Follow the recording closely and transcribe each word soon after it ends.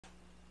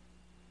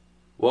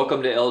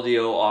Welcome to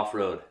LDO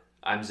Off-Road.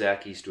 I'm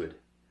Zach Eastwood.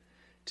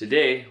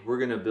 Today we're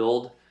going to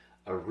build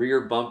a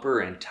rear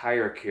bumper and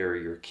tire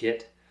carrier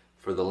kit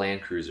for the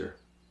Land Cruiser.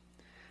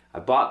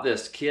 I bought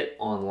this kit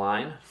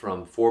online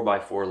from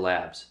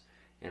 4x4Labs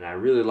and I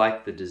really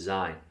like the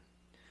design.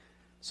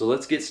 So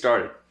let's get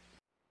started.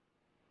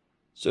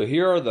 So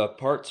here are the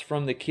parts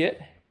from the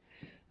kit.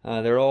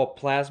 They're all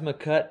plasma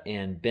cut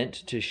and bent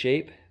to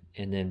shape,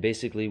 and then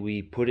basically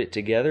we put it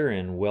together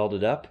and weld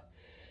it up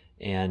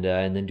and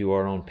then do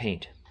our own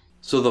paint.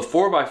 So the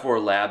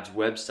 4x4Labs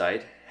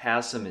website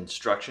has some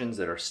instructions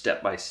that are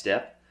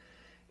step-by-step,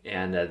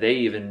 and they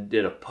even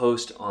did a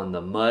post on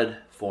the mud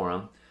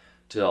forum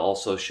to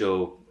also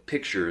show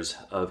pictures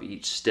of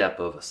each step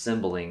of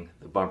assembling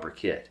the bumper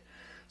kit.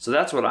 So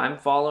that's what I'm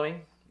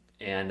following,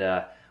 and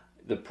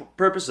the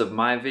purpose of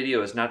my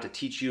video is not to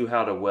teach you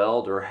how to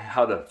weld or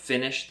how to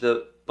finish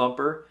the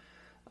bumper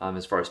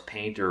as far as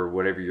paint or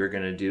whatever you're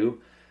going to do.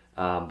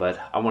 But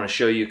I want to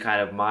show you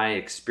kind of my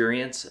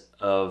experience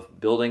of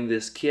building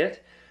this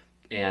kit,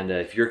 and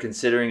if you're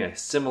considering a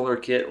similar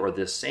kit or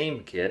this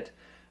same kit,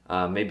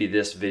 maybe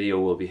this video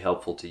will be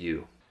helpful to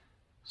you.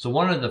 So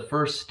one of the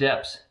first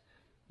steps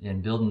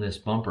in building this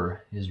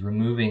bumper is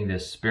removing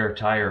this spare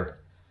tire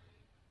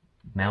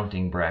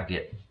mounting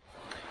bracket.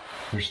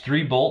 There's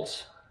 3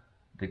 bolts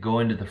that go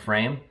into the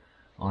frame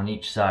on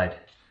each side,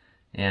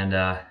 and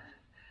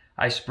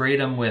I sprayed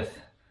them with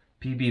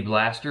PB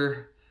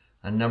Blaster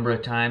a number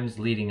of times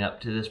leading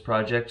up to this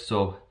project,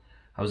 so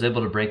I was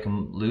able to break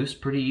them loose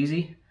pretty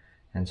easy.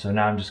 And so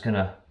now I'm just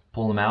gonna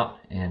pull them out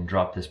and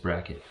drop this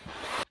bracket.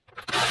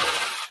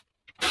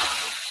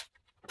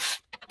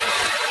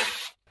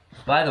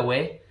 By the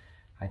way,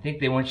 I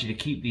think they want you to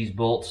keep these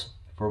bolts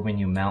for when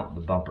you mount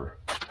the bumper.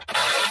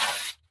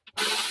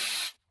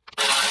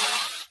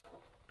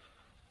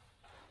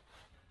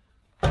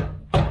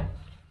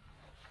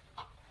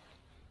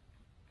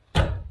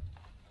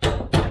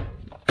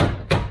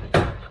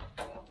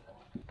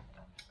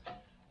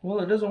 Well,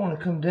 it doesn't want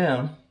to come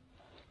down.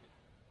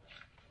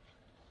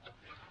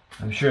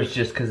 I'm sure it's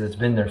just because it's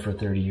been there for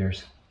 30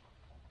 years.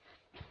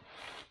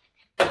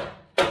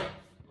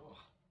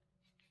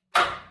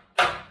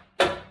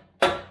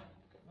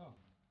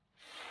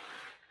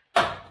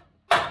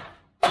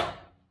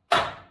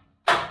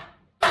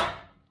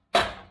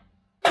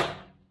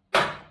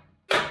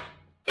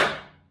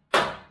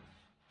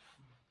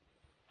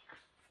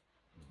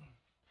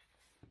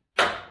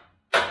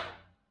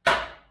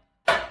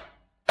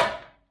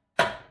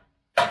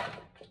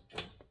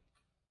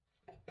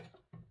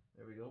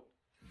 There we go.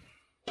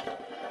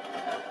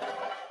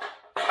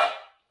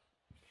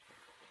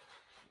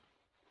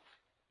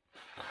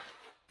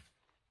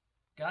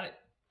 Got it.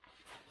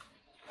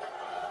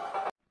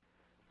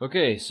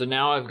 Okay, so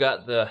now I've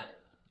got the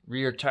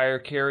rear tire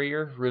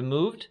carrier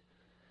removed,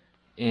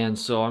 and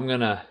so I'm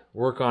gonna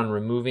work on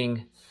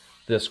removing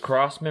this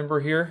cross member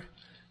here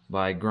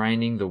by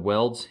grinding the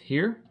welds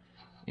here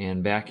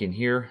and back in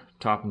here,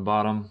 top and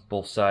bottom,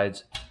 both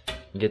sides,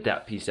 and get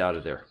that piece out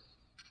of there.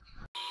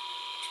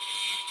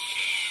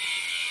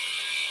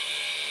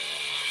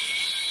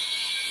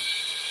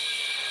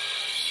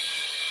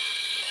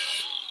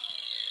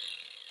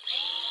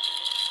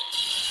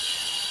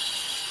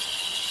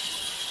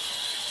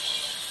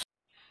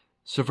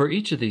 So for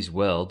each of these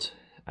welds,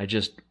 I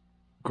just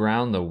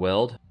ground the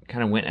weld,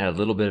 kind of went at a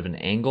little bit of an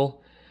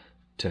angle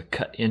to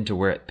cut into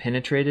where it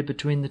penetrated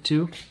between the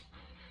two.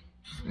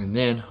 And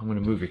then I'm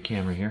going to move your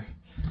camera here.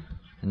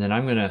 And then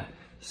I'm going to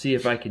see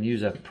if I can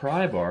use a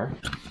pry bar,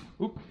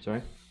 to,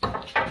 if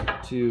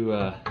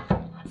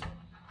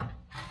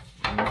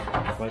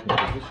I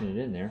can position it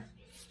in there,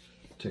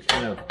 to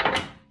kind of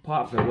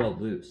pop the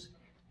weld loose.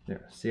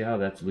 There, see how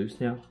that's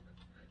loose now?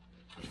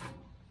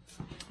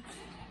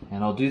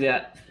 And I'll do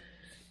that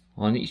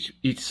on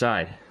each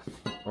side,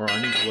 or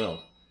on each weld.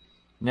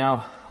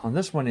 Now, on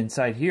this one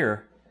inside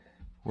here,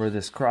 where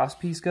this cross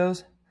piece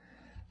goes,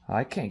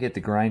 I can't get the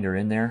grinder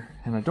in there,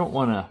 and I don't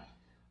want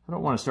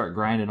to start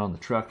grinding on the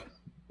truck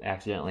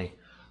accidentally.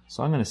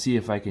 So I'm going to see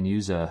if I can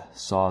use a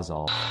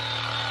Sawzall.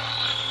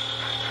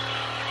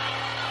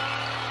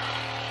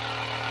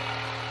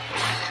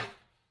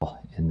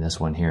 In this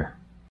one here.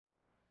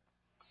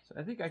 So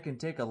I think I can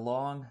take a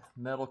long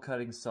metal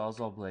cutting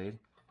Sawzall blade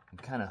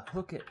and kind of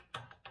hook it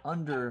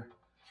under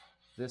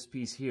this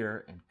piece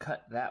here and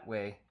cut that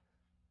way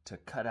to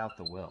cut out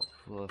the weld.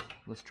 Well,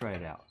 let's try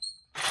it out.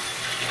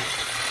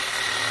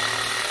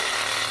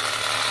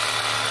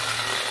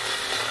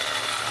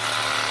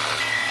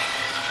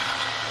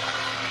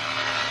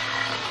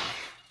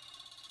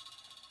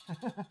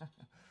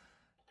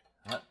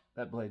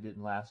 That blade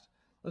didn't last.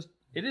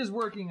 It is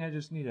working, I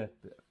just need a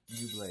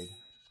new blade.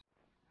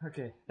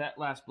 Okay, that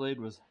last blade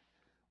was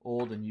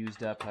old and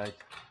used up.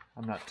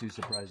 I'm not too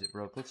surprised it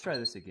broke. Let's try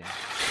this again.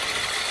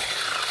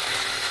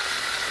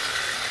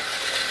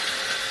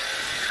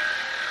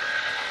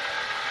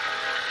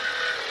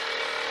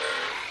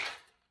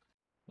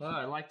 Well,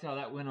 I liked how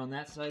that went on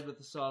that side with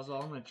the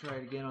Sawzall. I'm going to try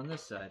it again on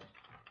this side.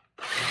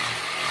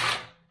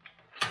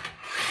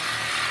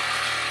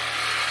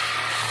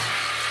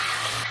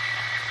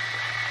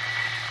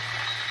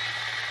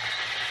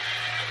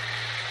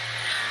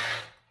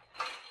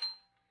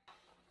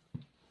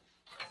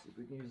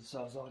 use the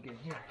Sawzall again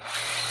here.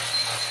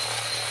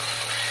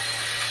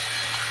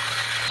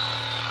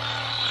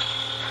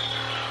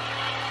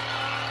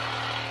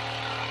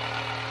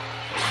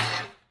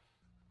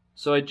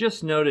 So I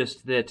just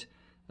noticed that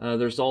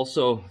there's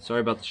also,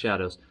 sorry about the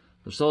shadows,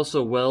 there's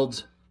also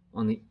welds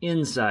on the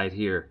inside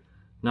here,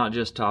 not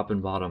just top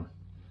and bottom.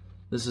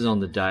 This is on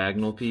the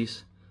diagonal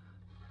piece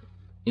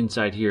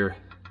inside here,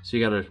 so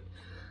you gotta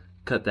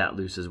cut that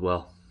loose as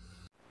well.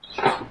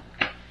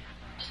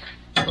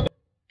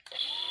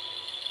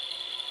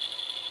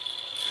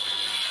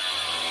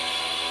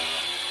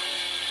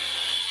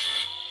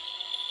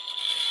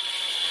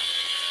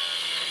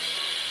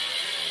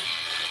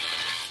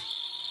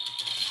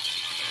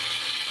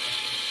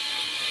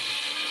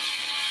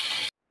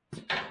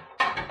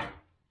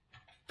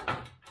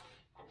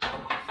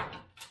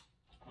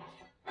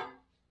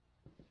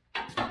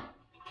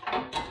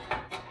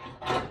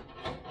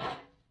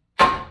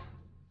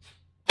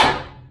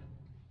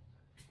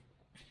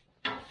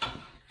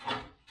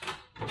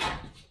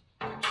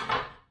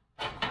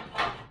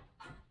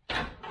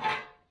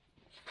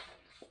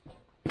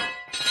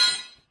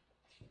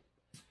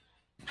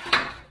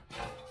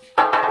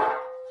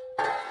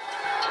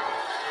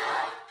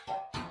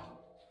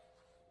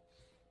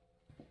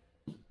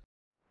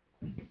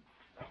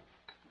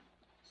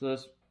 So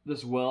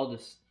this weld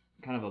is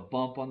kind of a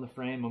bump on the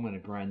frame. I'm going to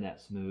grind that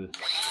smooth.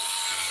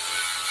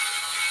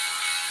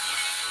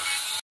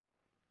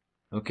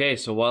 Okay,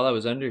 so while I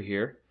was under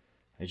here,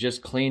 I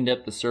just cleaned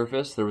up the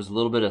surface. There was a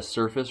little bit of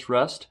surface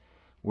rust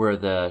where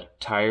the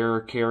tire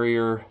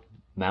carrier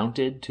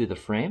mounted to the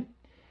frame.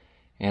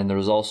 And there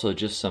was also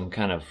just some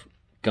kind of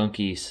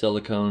gunky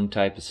silicone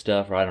type of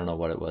stuff, or I don't know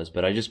what it was,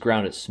 but I just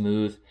ground it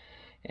smooth.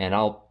 And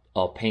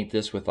I'll paint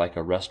this with like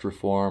a rust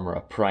reform or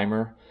a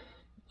primer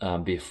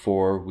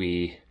before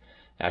we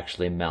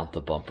actually mount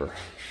the bumper.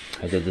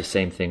 I did the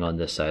same thing on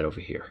this side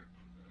over here.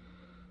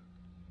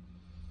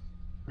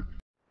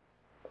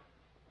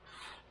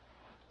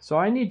 So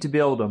I need to be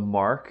able to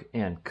mark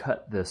and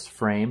cut this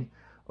frame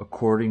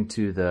according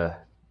to the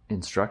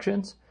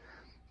instructions,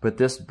 but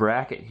this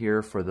bracket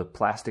here for the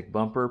plastic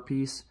bumper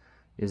piece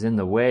is in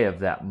the way of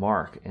that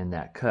mark and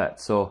that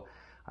cut. So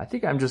I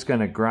think I'm just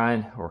going to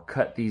grind or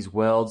cut these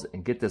welds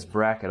and get this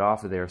bracket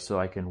off of there so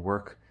I can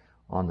work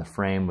on the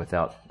frame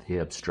without the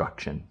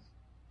obstruction.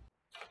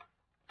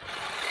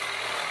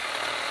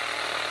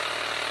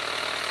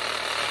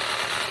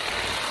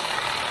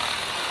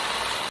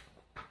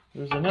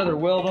 There's another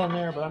weld on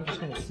there, but I'm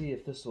just going to see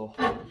if this will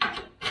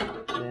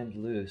bend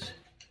loose.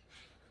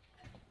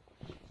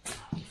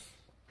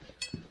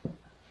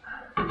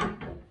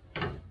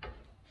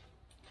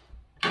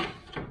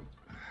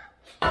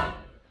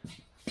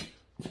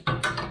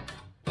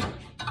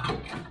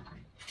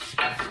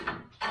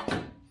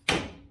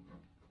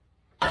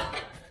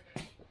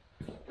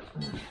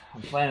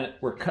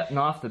 We're cutting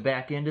off the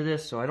back end of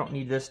this, so I don't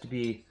need this to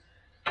be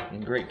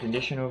in great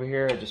condition over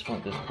here. I just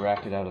want this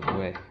bracket out of the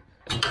way.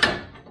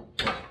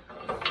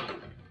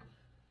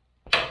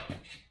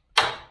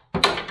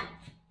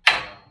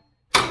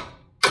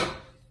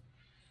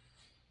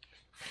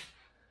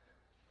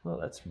 Well,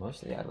 that's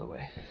mostly out of the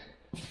way.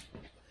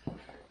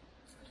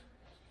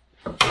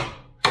 We're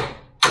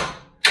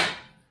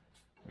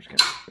just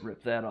gonna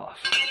rip that off.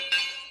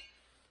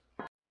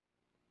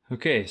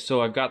 Okay,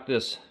 so I've got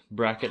this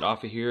bracket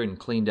off of here and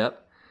cleaned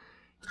up.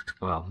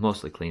 Well,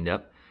 mostly cleaned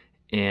up.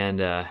 And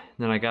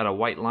then I got a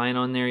white line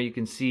on there. You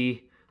can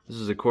see this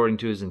is according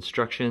to his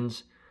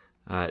instructions.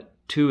 2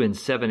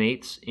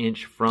 7/8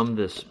 inch from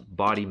this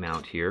body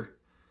mount here.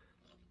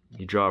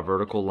 You draw a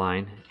vertical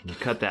line and you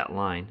cut that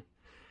line.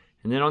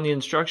 And then on the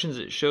instructions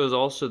it shows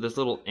also this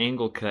little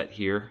angle cut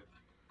here.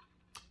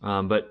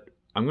 But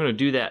I'm going to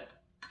do that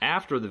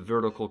after the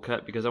vertical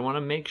cut because I want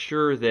to make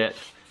sure that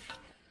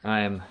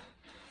I'm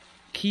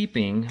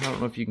keeping, I don't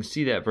know if you can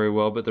see that very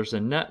well, but there's a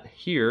nut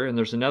here and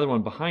there's another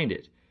one behind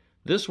it.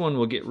 This one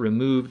will get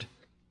removed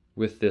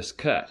with this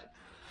cut,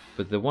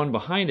 but the one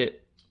behind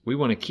it we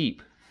want to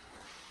keep.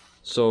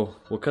 So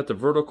we'll cut the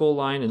vertical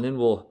line and then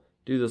we'll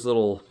do this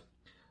little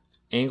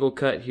angle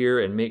cut here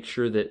and make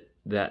sure that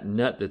that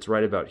nut that's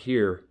right about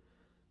here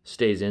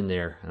stays in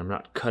there and I'm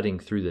not cutting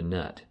through the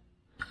nut.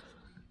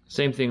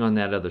 Same thing on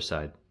that other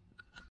side.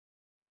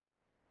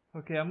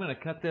 Okay, I'm going to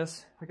cut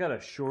this. I got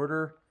a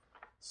shorter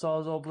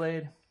Sawzall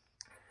blade,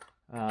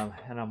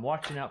 and I'm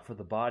watching out for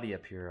the body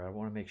up here. I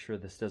want to make sure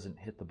this doesn't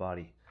hit the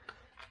body.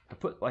 I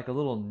put like a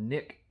little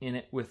nick in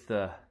it with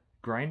the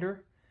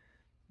grinder,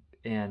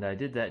 and I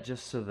did that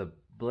just so the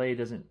blade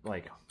isn't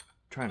like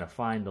trying to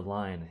find the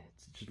line.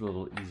 It's just a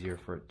little easier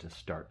for it to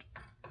start.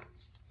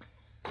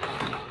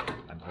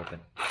 I'm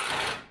hoping.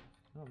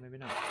 Oh, maybe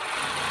not.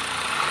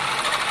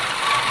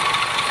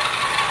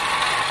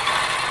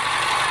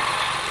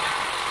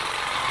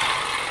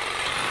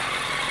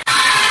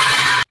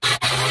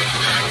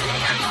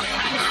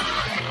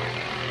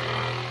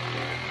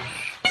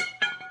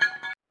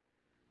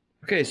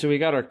 Okay, so we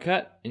got our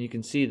cut, and you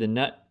can see the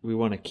nut we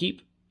want to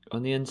keep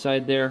on the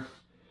inside there.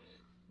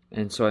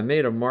 And so I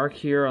made a mark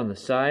here on the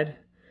side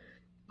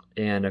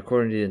and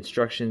according to the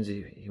instructions,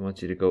 he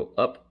wants you to go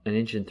up 1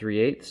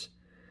 3/8 inches.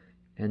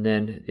 And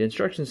then the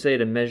instructions say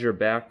to measure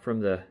back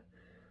from the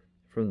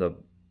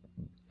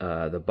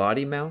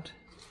body mount,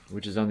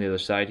 which is on the other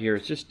side here.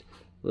 It's just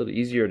a little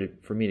easier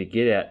for me to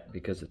get at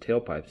because the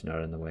tailpipe's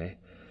not in the way.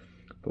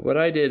 But what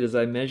I did is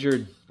I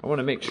measured. I want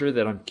to make sure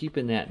that I'm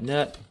keeping that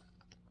nut,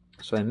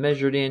 so I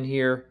measured in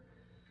here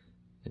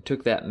and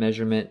took that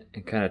measurement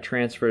and kind of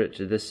transferred it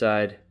to this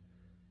side,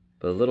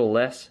 but a little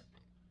less,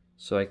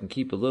 so I can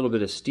keep a little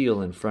bit of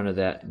steel in front of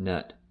that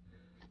nut.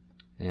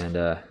 And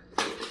I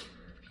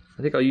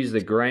think I'll use the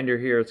grinder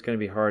here. It's going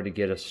to be hard to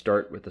get a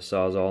start with the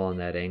Sawzall on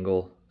that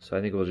angle, so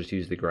I think we'll just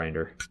use the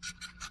grinder.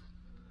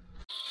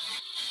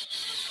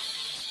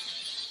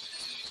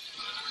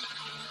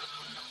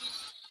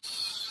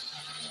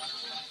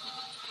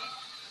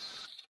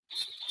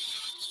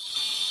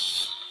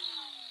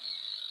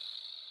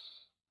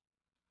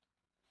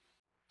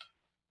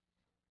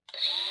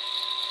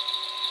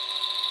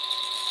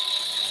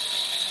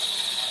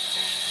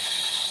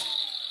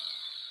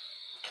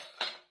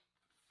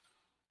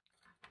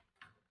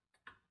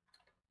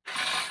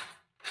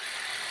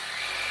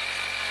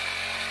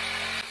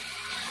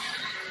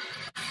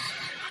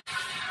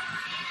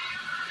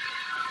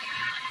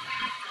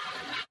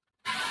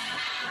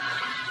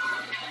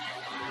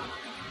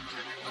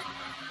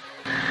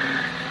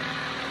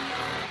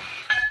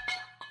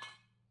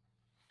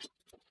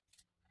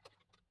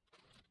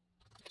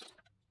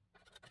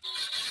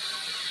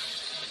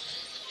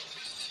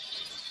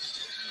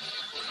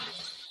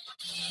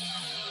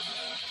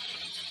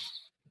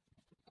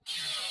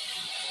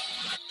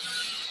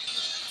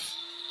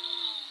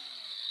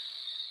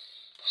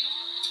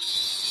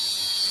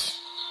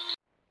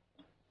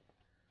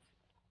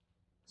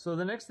 So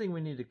the next thing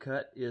we need to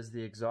cut is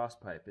the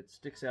exhaust pipe. It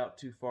sticks out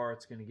too far,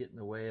 it's going to get in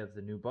the way of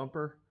the new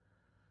bumper.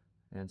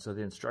 And so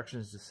the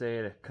instructions to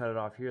say to cut it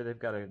off here, they've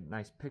got a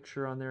nice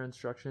picture on their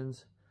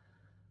instructions.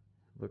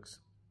 Looks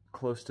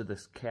close to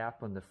this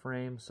cap on the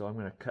frame, so I'm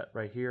going to cut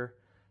right here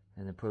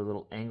and then put a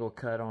little angle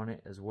cut on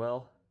it as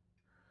well.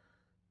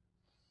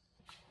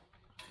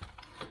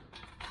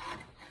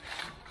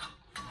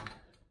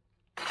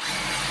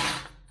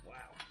 Wow.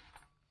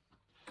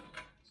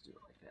 Let's do it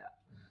like that.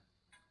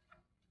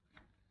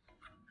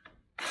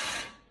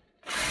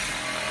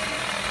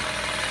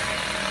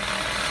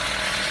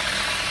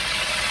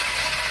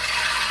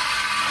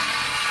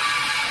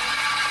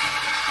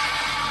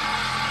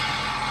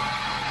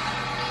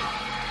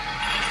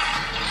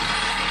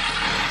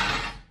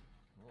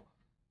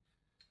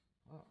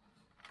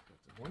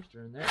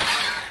 Moisture in there.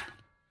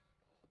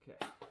 Okay.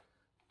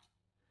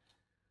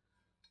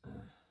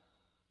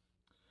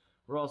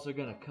 We're also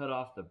going to cut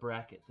off the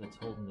bracket that's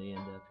holding the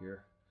end up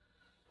here.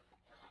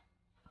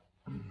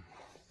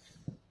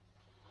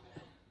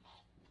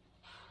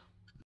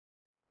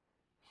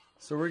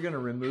 So we're going to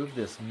remove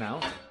this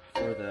mount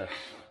for the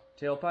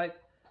tailpipe,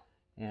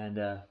 and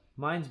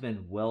mine's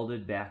been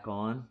welded back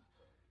on.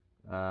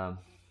 And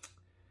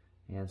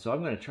so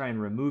I'm going to try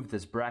and remove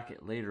this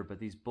bracket later, but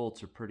these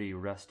bolts are pretty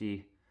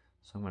rusty.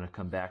 So I'm going to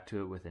come back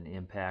to it with an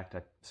impact.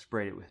 I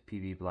sprayed it with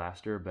PV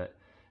Blaster, but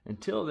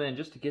until then,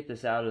 just to get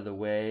this out of the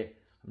way,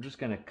 I'm just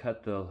going to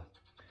cut the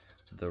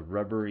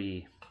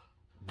rubbery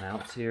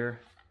mounts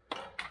here,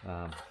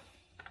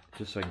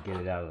 just so I can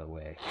get it out of the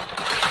way.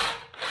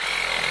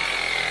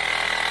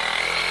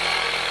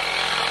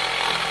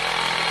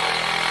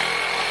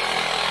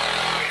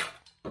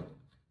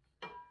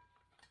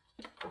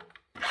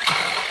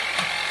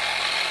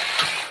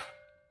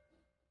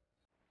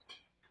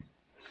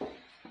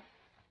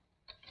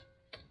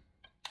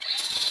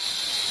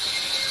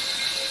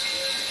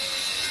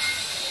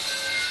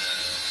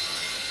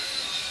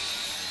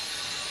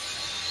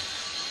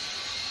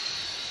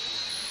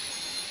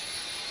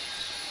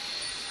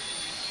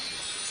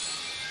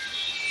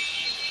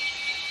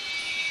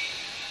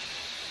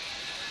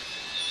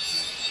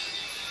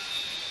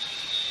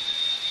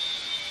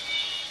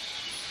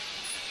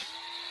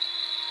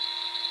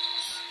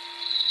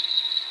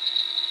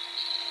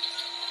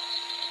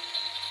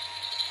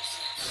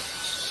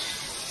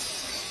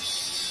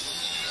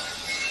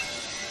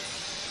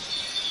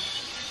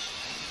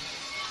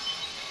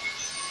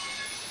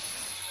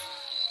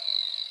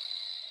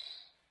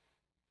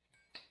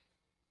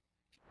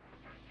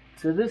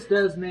 So this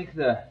does make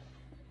the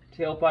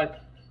tailpipe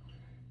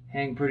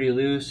hang pretty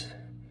loose.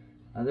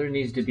 There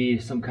needs to be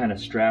some kind of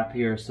strap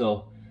here,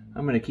 so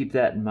I'm going to keep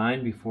that in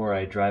mind before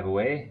I drive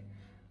away.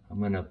 I'm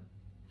going to,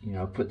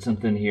 put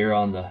something here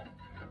on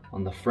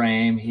the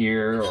frame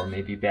here, or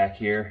maybe back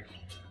here.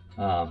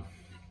 We'll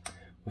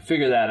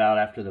figure that out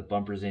after the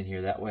bumper's in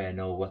here. That way I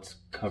know what's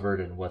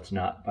covered and what's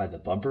not by the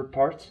bumper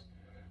parts.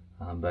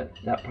 But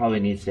that probably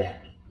needs to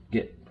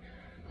get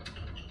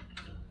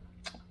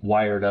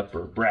wired up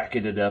or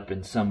bracketed up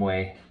in some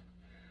way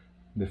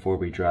before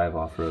we drive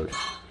off-road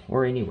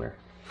or anywhere.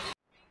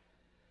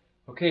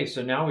 Okay,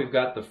 so now we've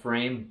got the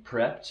frame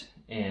prepped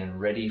and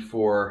ready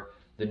for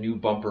the new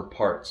bumper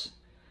parts.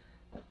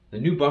 The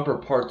new bumper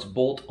parts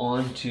bolt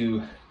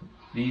onto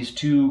these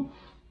two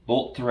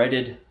bolt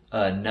threaded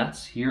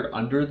nuts here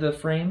under the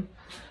frame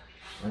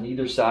on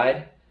either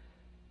side,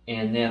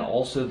 and then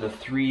also the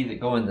 3 that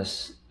go in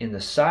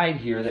the side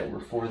here that were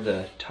for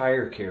the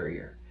tire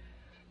carrier.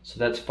 So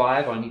that's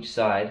 5 on each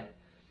side.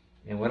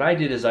 And what I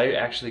did is I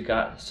actually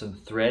got some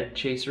thread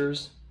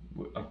chasers.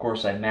 Of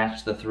course, I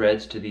matched the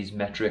threads to these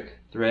metric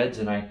threads,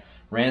 and I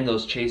ran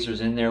those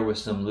chasers in there with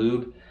some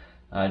lube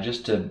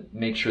just to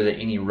make sure that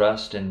any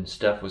rust and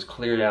stuff was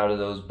cleared out of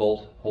those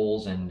bolt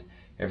holes and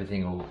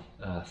everything will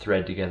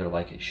thread together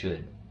like it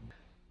should.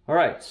 All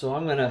right, so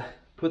I'm gonna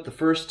put the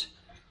first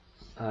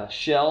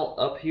shell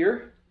up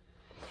here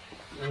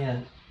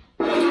and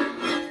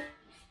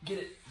get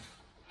it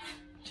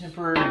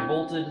temporarily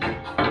bolted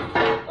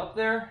up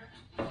there.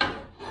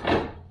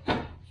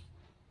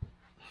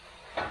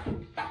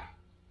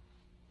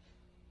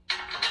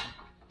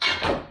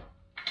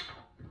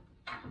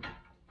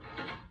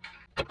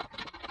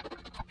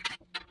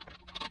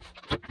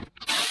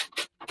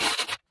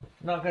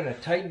 I'm not going to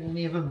tighten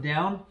any of them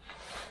down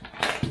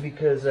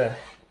because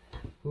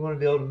we want to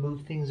be able to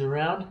move things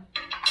around,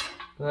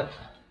 but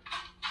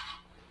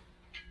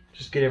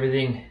just get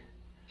everything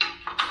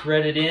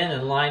threaded in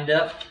and lined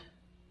up.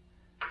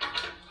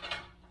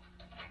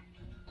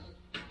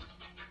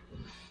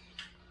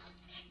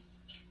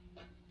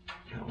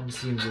 That one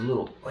seems a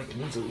little like it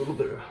needs a little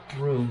bit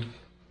of room.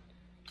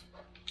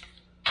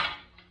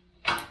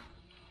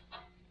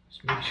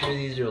 Just make sure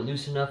these are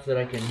loose enough that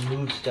I can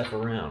move stuff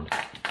around.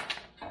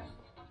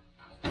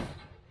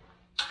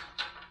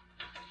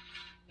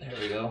 There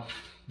we go,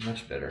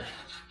 much better.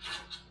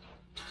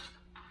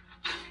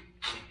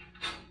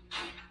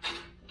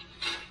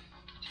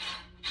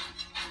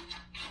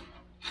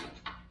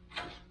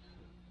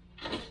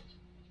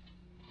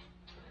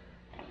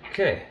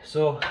 Okay,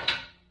 so,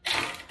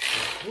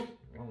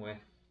 wrong way.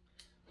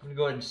 I'm gonna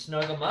go ahead and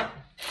snug them up.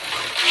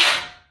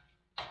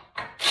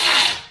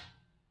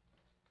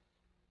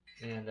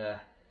 And I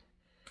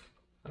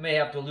may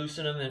have to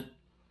loosen them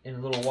in a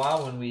little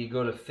while when we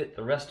go to fit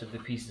the rest of the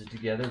pieces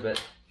together,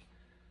 but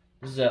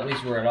this is at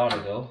least where it ought to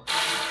go.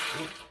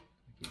 Oop,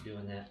 I keep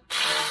doing that.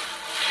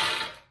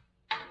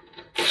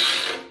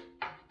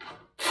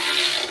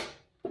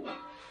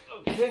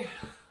 Okay.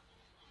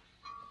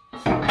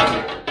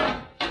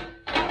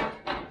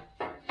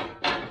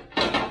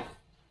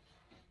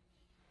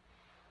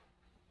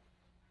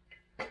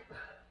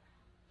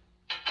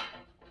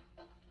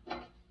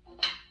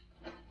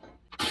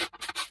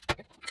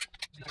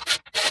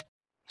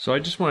 So I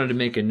just wanted to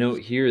make a note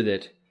here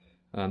that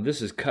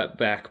this is cut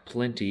back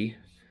plenty.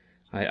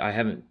 I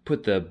haven't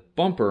put the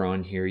bumper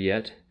on here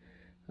yet,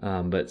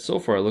 but so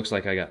far it looks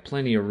like I got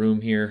plenty of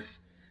room here.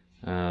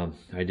 So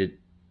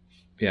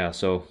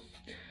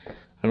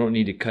I don't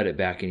need to cut it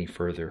back any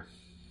further.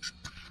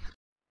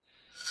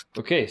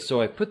 Okay,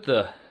 so I put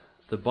the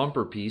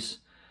bumper piece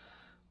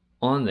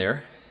on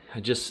there.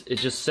 It just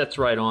sets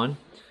right on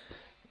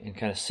and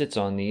kind of sits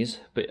on these.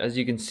 But as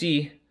you can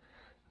see,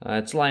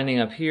 it's lining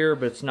up here,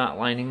 but it's not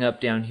lining up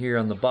down here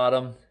on the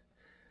bottom.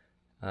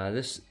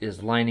 This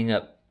is lining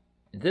up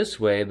this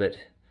way, but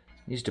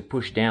needs to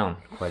push down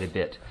quite a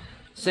bit.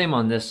 Same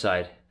on this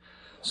side.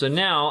 So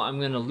now I'm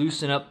going to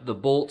loosen up the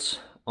bolts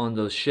on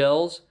those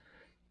shells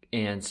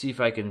and see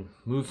if I can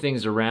move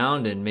things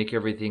around and make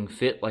everything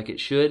fit like it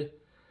should.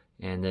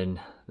 And then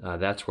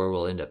that's where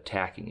we'll end up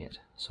tacking it.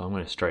 So I'm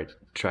going to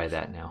try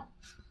that now.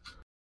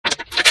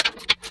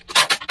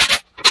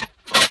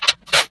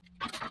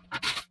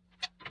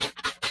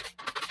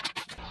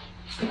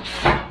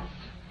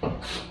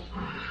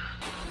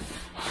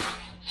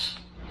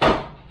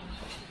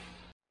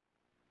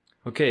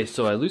 Okay,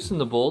 so I loosened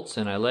the bolts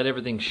and I let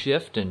everything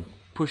shift and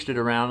pushed it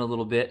around a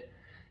little bit,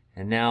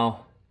 and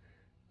now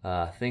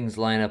things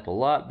line up a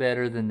lot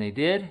better than they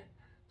did.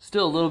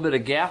 Still a little bit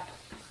of gap.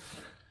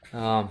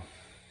 So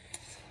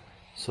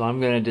I'm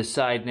going to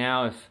decide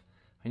now if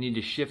I need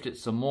to shift it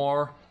some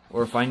more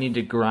or if I need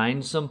to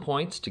grind some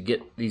points to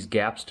get these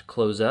gaps to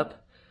close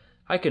up.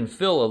 I can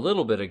fill a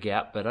little bit of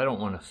gap, but I don't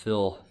want to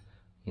fill,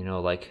 you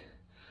know, like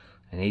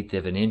an 1/8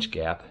 of an inch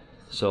gap.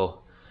 So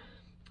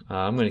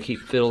I'm going to keep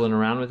fiddling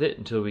around with it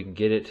until we can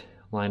get it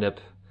lined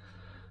up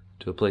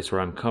to a place where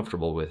I'm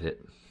comfortable with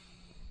it.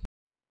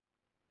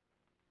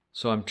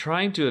 So I'm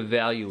trying to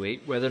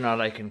evaluate whether or not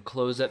I can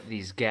close up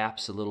these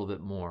gaps a little bit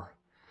more.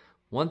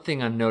 One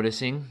thing I'm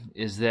noticing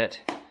is that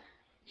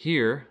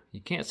here,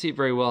 you can't see it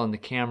very well in the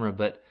camera,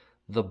 but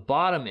the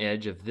bottom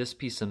edge of this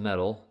piece of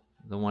metal,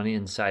 the one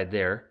inside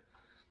there,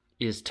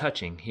 is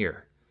touching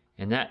here.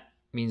 And that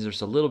means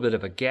there's a little bit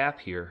of a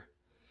gap here.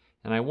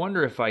 And I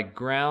wonder if I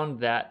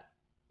ground that,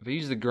 if I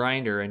use the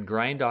grinder and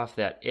grind off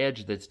that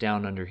edge that's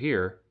down under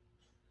here,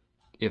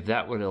 if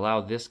that would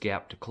allow this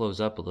gap to close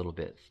up a little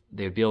bit.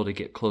 They'd be able to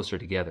get closer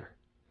together.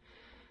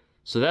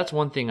 So that's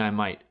one thing I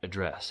might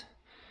address.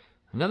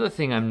 Another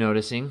thing I'm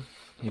noticing,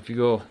 if you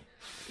go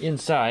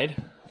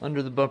inside,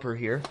 under the bumper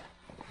here,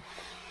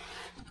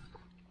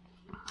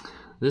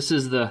 that's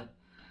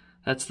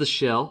the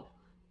shell,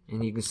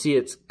 and you can see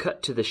it's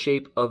cut to the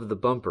shape of the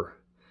bumper.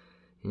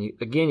 And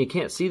again, you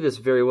can't see this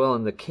very well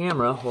in the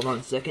camera. Hold on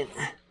a second.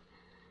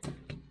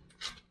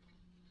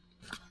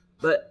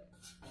 But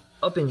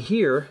up in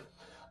here,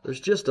 there's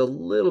just a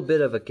little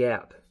bit of a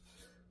gap.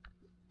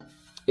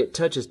 It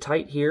touches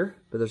tight here,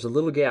 but there's a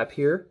little gap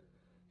here,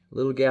 a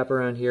little gap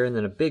around here, and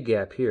then a big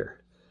gap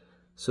here.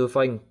 So if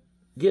I can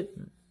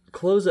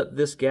close up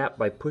this gap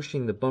by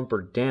pushing the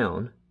bumper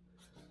down,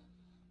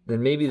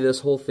 then maybe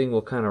this whole thing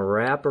will kind of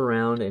wrap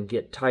around and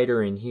get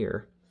tighter in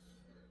here.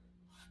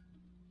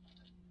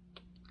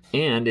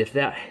 And if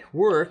that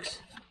works,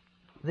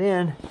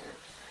 then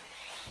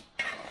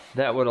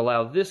that would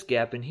allow this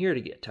gap in here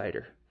to get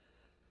tighter.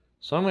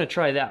 So I'm going to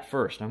try that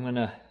first. I'm going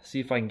to see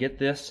if I can get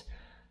this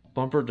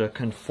bumper to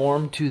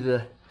conform to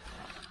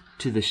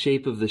the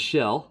shape of the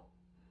shell,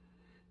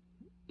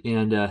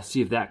 and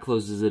see if that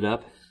closes it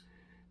up.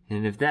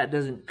 And if that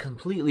doesn't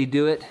completely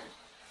do it,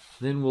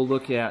 then we'll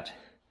look at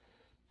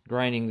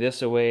grinding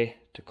this away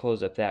to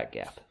close up that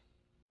gap.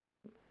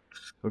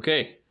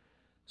 Okay,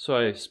 so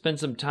I spent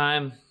some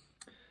time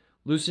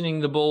loosening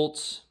the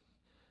bolts,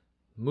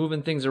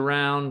 moving things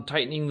around,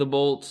 tightening the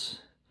bolts,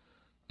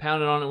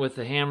 pounding on it with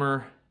the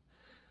hammer,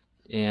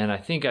 and I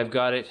think I've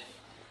got it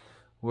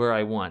where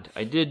I want.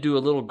 I did do a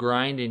little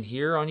grind in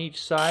here on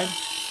each side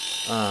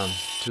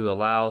to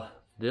allow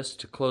this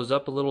to close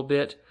up a little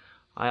bit.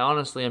 I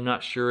honestly am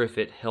not sure if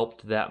it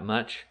helped that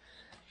much,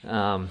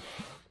 but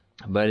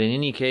in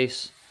any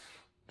case,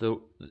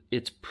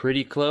 it's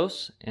pretty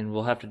close, and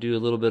we'll have to do a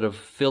little bit of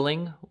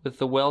filling with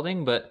the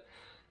welding, but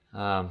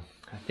I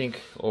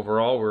think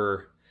overall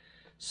we're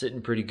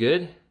sitting pretty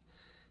good.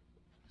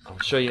 I'll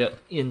show you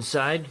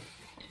inside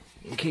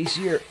in case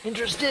you're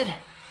interested.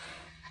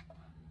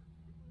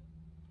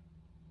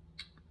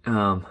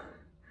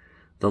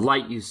 The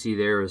light you see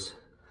there is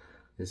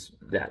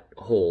that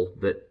hole,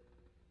 but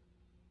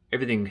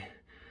everything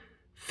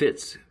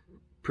fits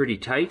pretty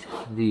tight.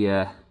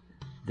 The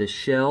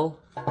shell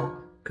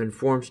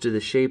conforms to the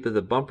shape of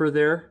the bumper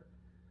there,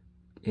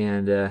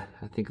 and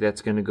I think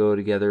that's going to go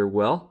together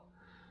well.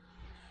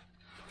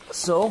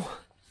 So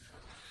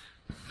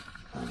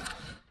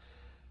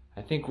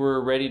I think we're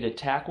ready to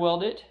tack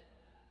weld it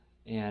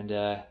and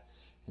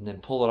then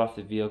pull it off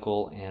the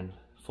vehicle and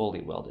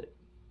fully weld it.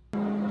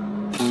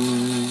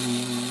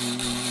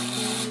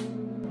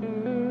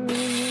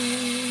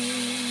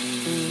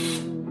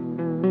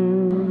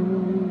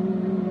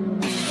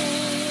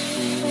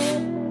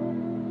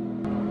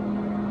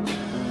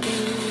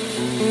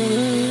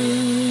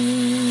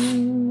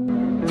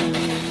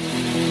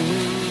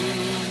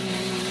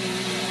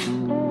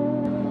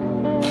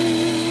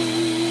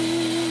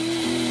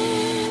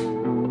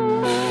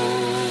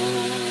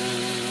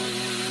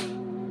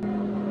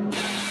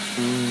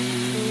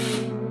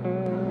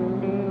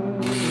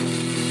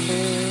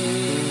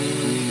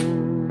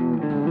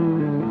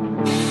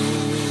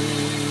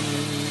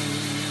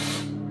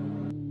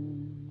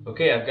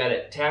 Okay, I've got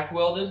it tack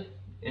welded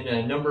in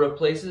a number of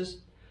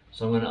places,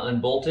 so I'm going to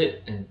unbolt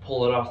it and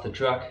pull it off the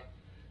truck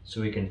so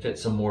we can fit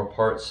some more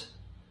parts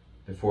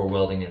before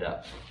welding it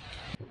up.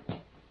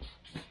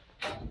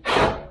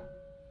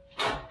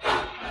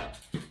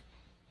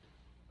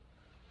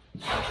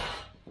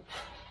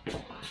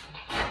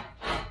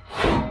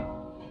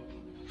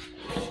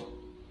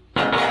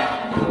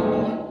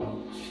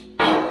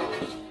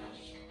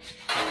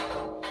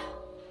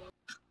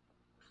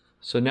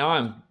 So now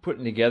I'm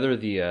putting together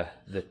the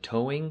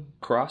towing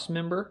cross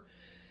member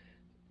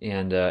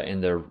and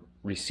the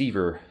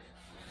receiver.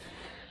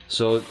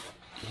 So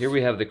here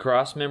we have the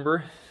cross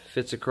member,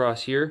 fits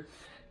across here,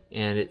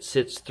 and it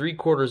sits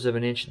 3/4 of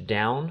an inch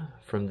down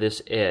from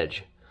this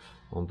edge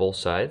on both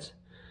sides.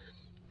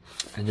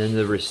 And then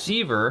the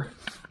receiver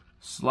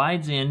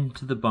slides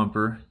into the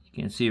bumper.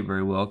 You can't see it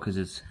very well because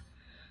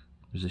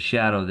there's a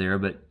shadow there,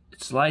 but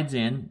it slides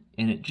in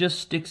and it just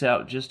sticks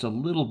out just a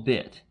little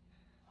bit.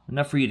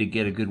 Enough for you to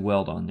get a good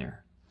weld on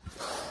there.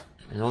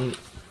 And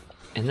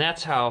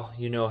that's how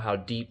you know how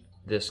deep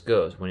this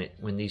goes.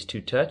 When these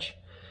two touch,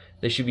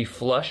 they should be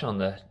flush on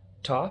the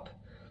top,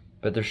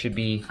 but there should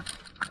be,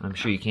 I'm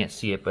sure you can't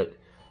see it, but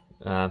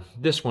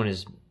this one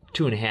is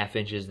 2.5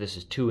 inches, this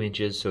is 2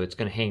 inches, so it's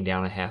going to hang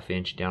down 1/2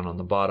 inch down on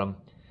the bottom,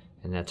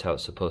 and that's how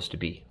it's supposed to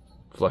be,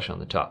 flush on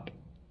the top.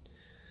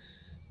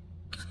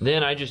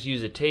 Then I just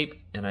use a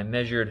tape and I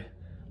measured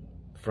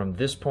from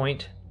this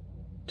point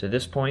to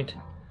this point,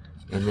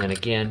 and then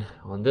again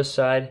on this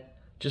side,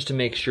 just to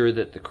make sure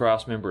that the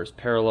cross member is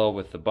parallel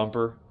with the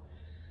bumper.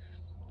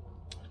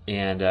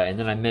 And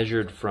then I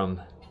measured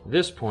from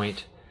this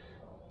point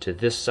to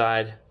this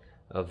side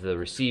of the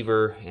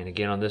receiver, and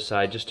again on this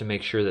side, just to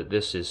make sure that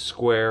this is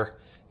square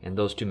and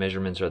those two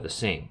measurements are the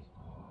same.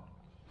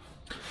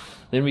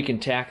 Then we can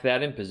tack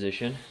that in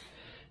position.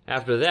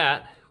 After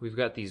that, we've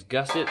got these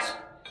gussets,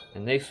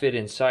 and they fit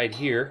inside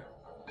here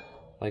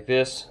like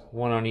this,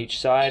 one on each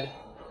side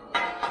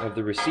of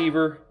the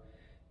receiver,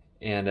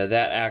 and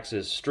that acts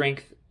as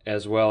strength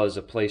as well as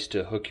a place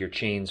to hook your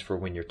chains for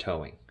when you're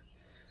towing.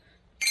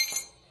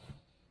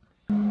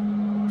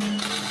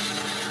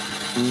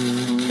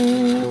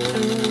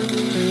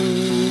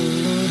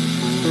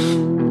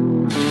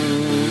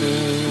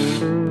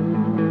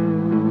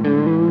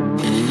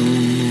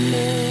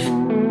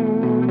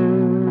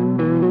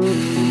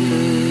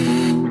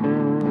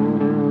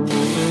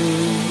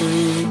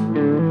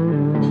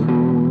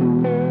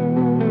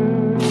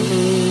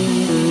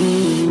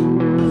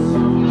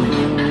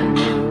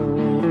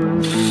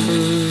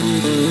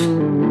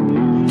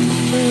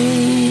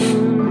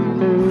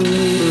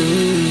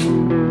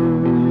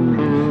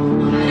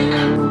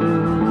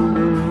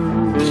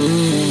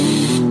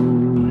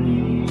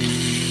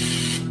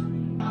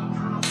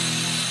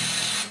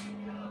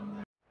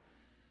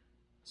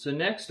 So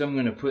next I'm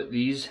going to put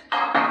these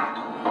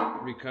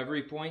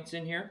recovery points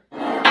in here.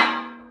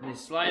 They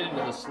slide into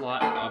the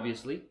slot,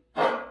 obviously,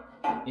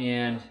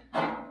 and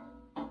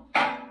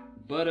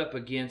butt up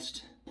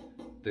against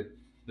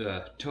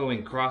the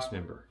towing cross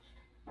member.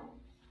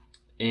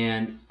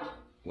 And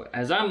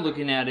as I'm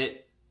looking at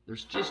it,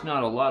 there's just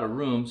not a lot of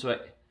room, so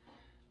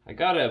I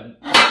got a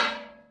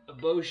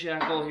bow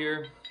shackle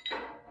here,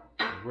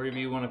 whatever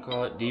you want to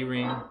call it,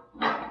 D-ring.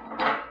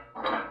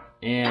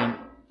 And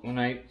when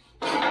I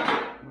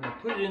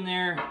put it in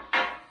there,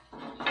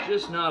 there's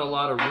just not a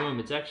lot of room.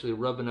 It's actually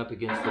rubbing up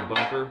against the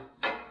bumper,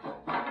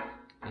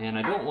 and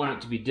I don't want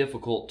it to be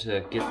difficult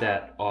to get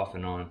that off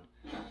and on.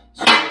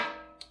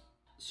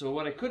 So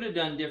what I could have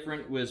done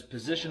different was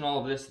position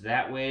all of this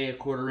that way, a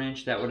 1/4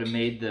 inch. That would have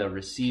made the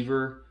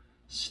receiver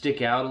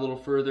stick out a little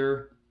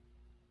further.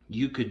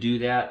 You could do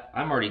that.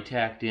 I'm already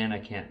tacked in. I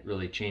can't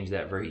really change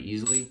that very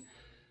easily.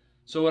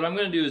 So what I'm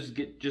going to do is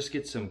just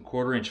get some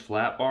 1/4 inch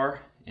flat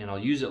bar, and I'll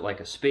use it like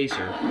a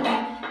spacer,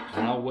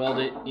 and I'll weld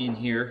it in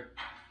here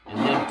and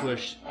then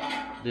push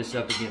this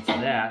up against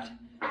that,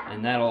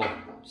 and that'll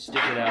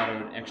stick it out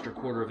an extra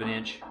 1/4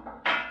 inch,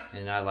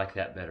 and I like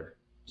that better.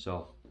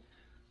 So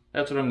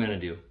that's what I'm going to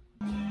do.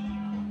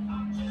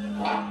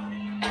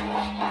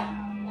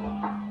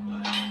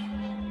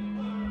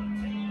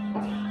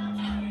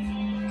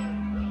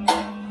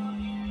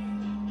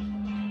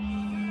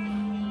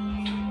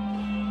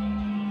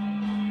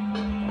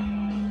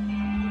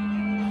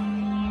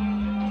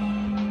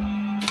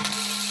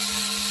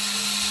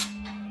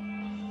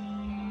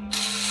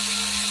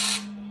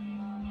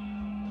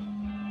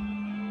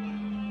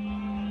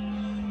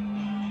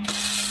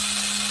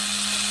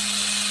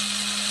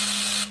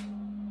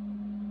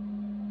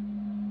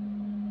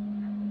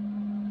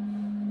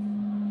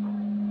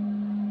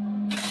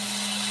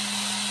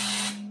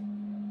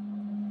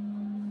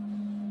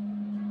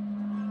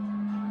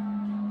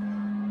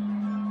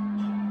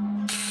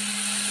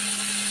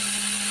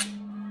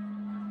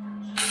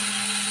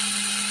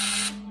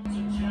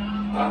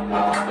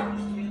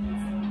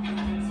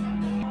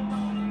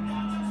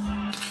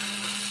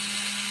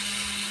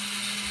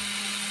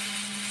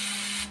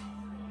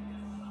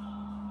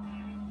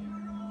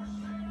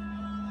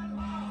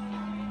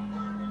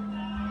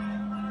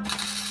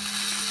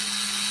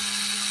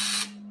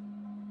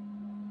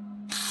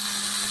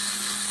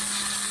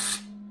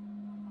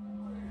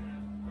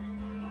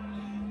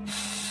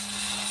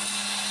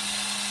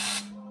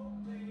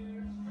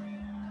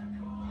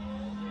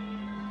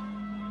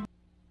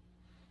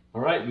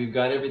 Alright, we've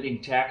got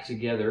everything tacked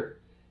together,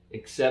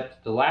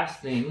 except the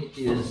last thing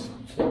is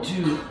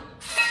to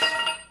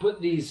put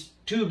these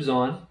tubes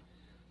on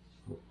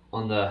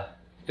the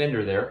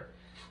fender there,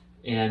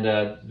 and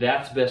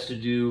that's best to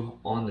do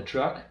on the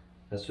truck.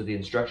 That's what the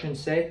instructions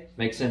say.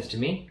 Makes sense to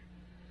me.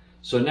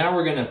 So now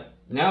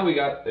we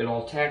got it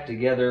all tacked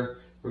together.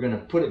 We're gonna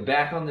put it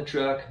back on the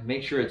truck,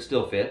 make sure it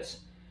still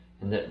fits,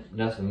 and that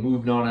nothing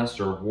moved on us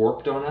or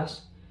warped on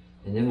us,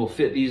 and then we'll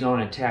fit these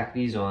on and tack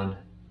these on.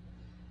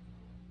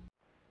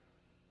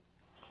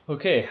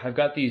 Okay, I've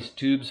got these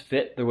tubes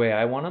fit the way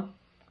I want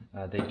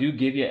them. They do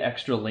give you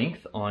extra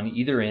length on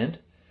either end,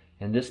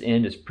 and this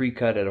end is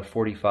pre-cut at a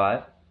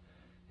 45.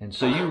 And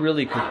so you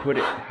really could put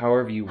it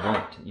however you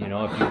want. You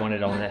know, if you want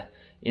it on the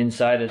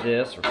inside of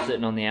this or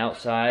sitting on the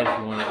outside, if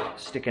you want it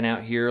sticking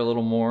out here a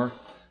little more,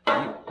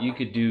 you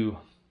could do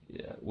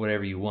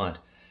whatever you want.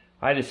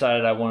 I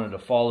decided I wanted to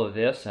follow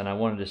this, and I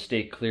wanted to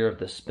stay clear of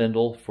the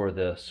spindle for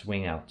the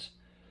swing outs.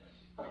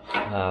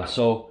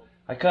 So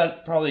I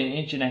cut probably 1.5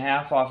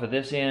 inches off of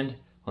this end.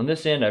 On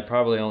this end, I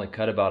probably only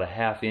cut about a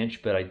 1/2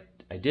 inch, but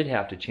I did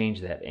have to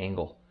change that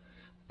angle.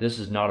 This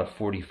is not a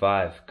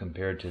 45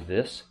 compared to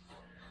this.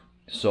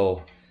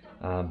 So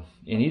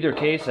in either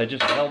case, I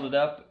just held it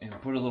up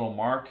and put a little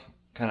mark,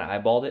 kind of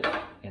eyeballed it,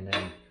 and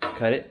then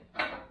cut it.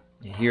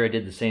 And here I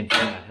did the same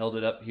thing. I held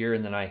it up here,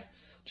 and then I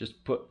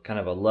just put kind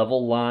of a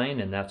level line,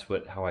 and that's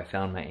how I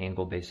found my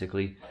angle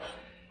basically.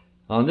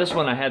 On this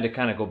one, I had to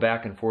kind of go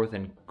back and forth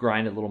and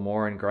grind a little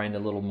more and grind a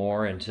little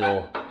more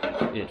until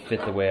it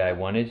fit the way I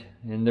wanted.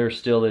 And there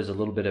still is a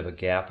little bit of a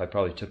gap. I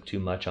probably took too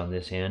much on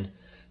this end,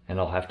 and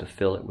I'll have to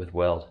fill it with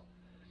weld.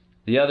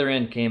 The other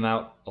end came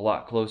out a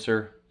lot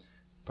closer,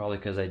 probably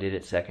because I did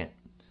it second.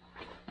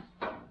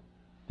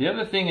 The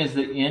other thing is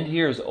the end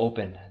here is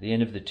open, the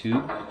end of the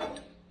tube,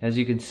 as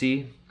you can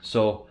see.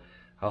 So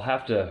I'll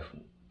have to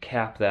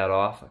cap that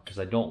off because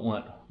I don't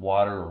want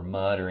water or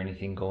mud or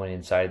anything going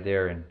inside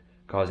there and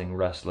causing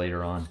rust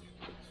later on.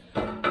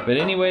 But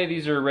anyway,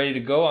 these are ready to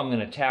go. I'm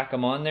going to tack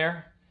them on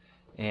there,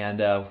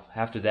 and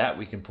after that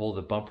we can pull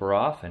the bumper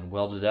off and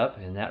weld it up,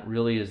 and that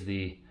really is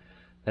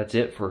that's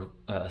it for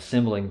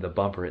assembling the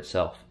bumper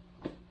itself.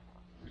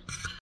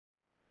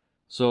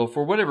 So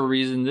for whatever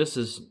reason, this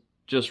is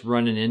just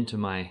running into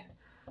my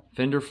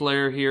fender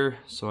flare here,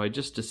 so I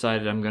just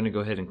decided I'm going to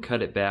go ahead and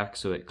cut it back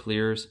so it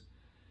clears,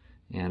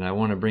 and I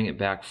want to bring it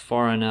back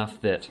far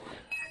enough that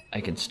I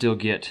can still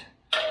get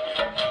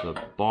the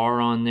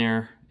bar on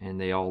there and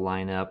they all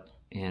line up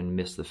and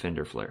miss the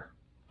fender flare.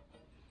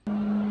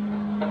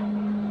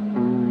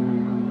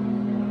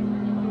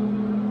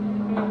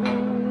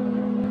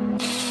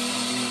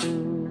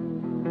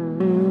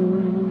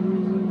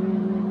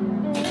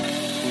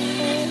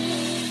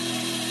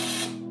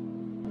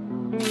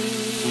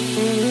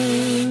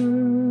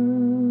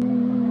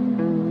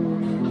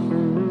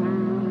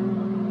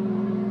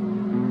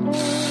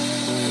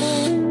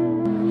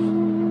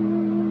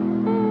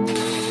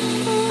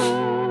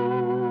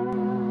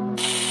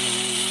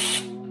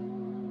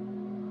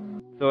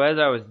 So as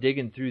I was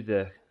digging through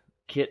the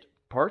kit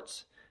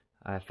parts,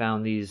 I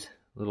found these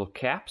little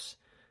caps,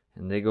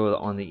 and they go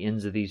on the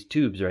ends of these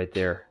tubes right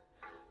there.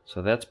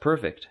 So that's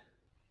perfect.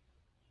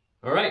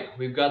 All right,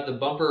 we've got the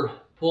bumper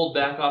pulled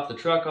back off the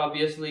truck,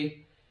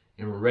 obviously,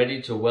 and we're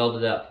ready to weld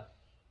it up.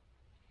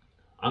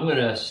 I'm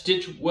gonna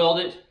stitch weld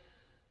it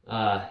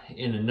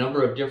in a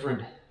number of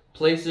different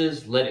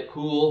places, let it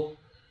cool,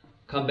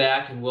 come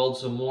back and weld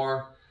some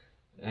more,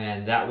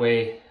 and that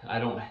way I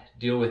don't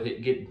deal with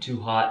it getting too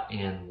hot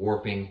and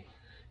warping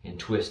and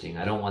twisting.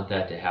 I don't want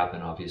that to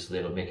happen, obviously.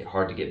 It'll make it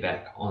hard to get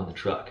back on the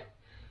truck.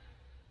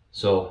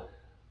 So,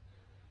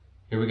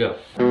 here we go.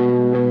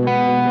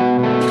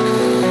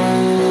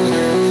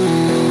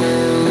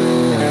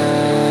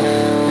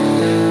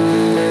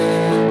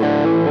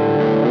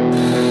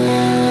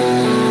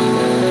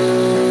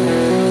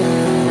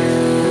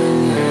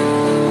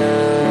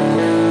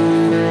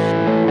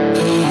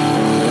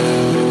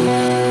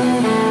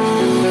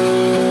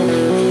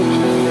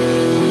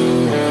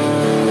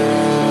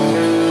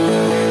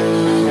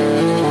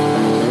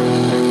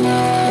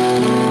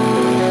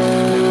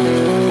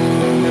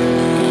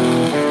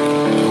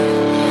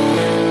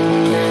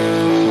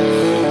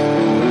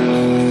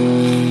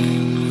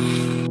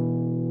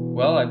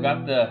 I've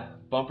got the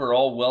bumper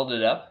all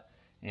welded up,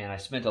 and I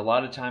spent a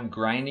lot of time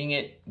grinding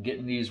it,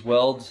 getting these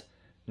welds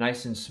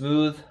nice and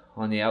smooth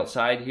on the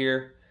outside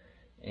here,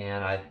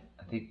 and I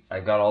think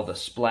I got all the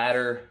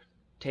splatter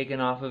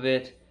taken off of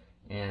it,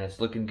 and it's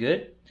looking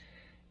good.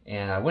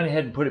 And I went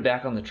ahead and put it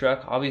back on the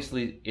truck.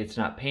 Obviously it's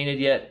not painted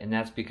yet, and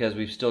that's because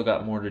we've still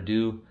got more to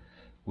do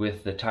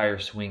with the tire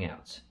swing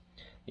outs.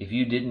 If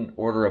you didn't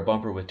order a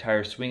bumper with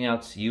tire swing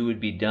outs, you would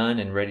be done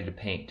and ready to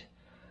paint.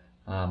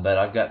 But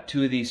I've got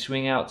 2 of these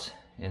swing outs,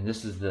 and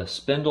this is the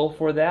spindle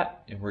for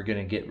that, and we're going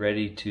to get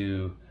ready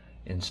to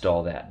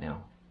install that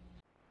now.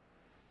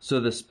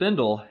 So the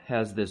spindle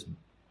has this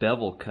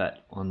bevel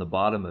cut on the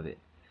bottom of it,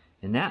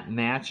 and that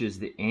matches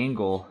the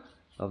angle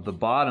of the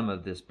bottom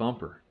of this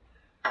bumper.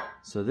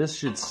 So this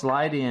should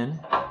slide in,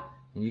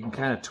 and you can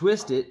kind of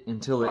twist it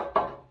until it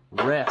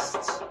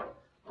rests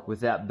with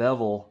that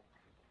bevel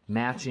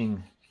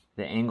matching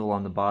the angle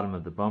on the bottom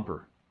of the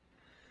bumper.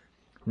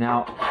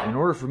 Now, in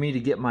order for me to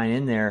get mine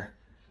in there,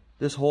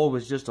 this hole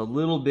was just a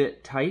little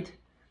bit tight,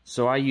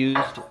 so I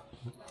used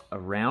a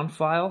round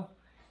file,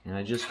 and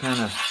I just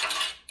kind of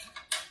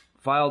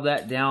filed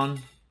that down.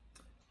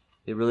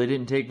 It really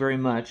didn't take very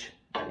much,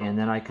 and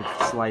then I could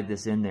slide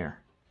this in there.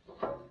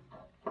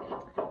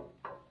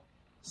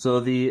 So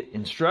the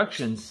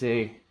instructions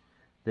say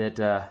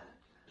that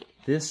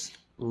this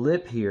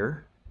lip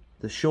here,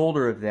 the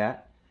shoulder of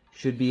that,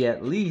 should be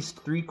at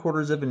least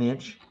 3/4 of an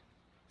inch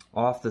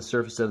off the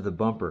surface of the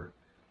bumper.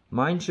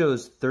 Mine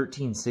shows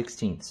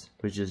 13/16,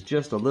 which is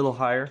just a little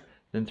higher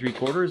than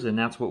 3/4, and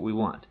that's what we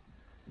want.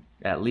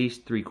 At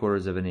least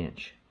 3/4 of an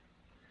inch.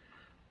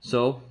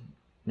 So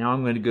now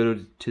I'm going to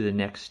go to the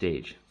next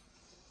stage.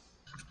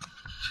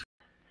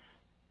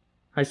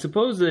 I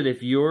suppose that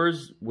if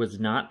yours was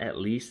not at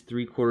least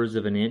 3/4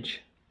 of an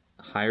inch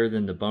higher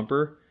than the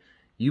bumper,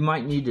 you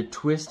might need to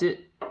twist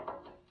it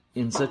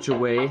in such a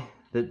way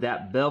that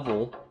that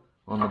bevel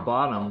on the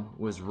bottom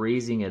was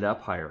raising it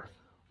up higher.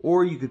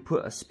 Or you could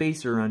put a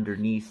spacer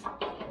underneath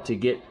to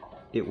get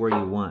it where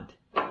you want.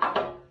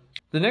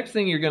 The next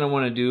thing you're going to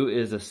want to do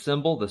is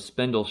assemble the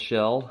spindle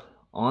shell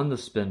on the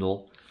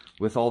spindle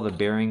with all the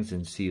bearings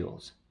and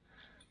seals.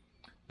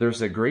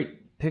 There's a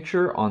great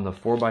picture on the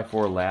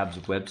 4x4Labs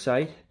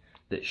website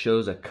that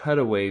shows a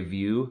cutaway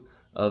view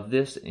of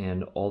this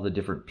and all the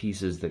different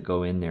pieces that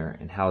go in there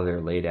and how they're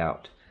laid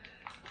out.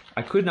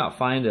 I could not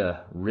find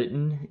a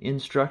written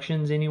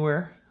instructions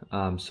anywhere,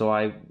 so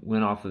I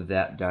went off of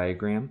that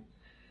diagram.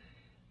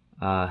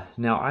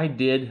 Now I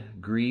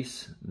did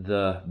grease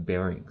the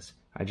bearings.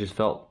 I just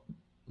felt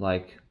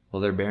like,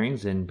 well, they're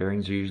bearings and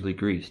bearings are usually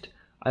greased.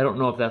 I don't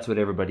know if that's what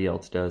everybody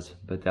else does,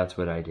 but that's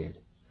what I did.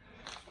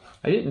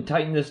 I didn't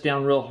tighten this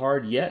down real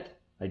hard yet.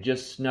 I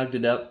just snugged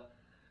it up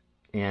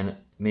and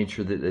made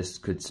sure that this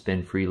could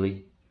spin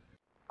freely.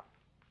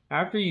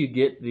 After you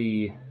get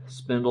the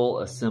spindle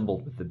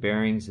assembled with the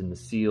bearings and the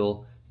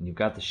seal, and you've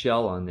got the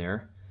shell on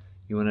there,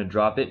 you want to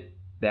drop it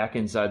back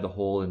inside the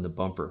hole in the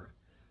bumper.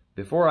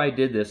 Before I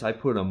did this, I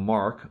put a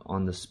mark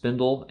on the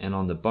spindle and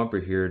on the bumper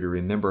here to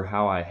remember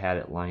how I had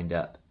it lined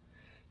up.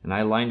 And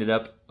I lined it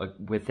up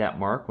with that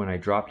mark when I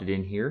dropped it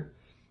in here.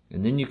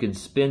 And then you can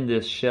spin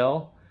this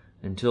shell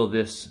until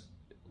this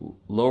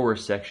lower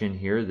section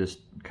here, this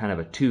kind of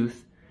a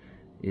tooth,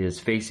 is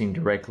facing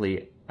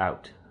directly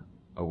out,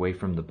 away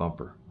from the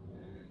bumper.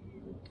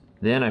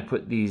 Then I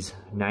put these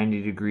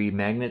 90-degree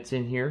magnets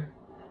in here.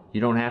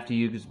 You don't have to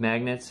use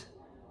magnets.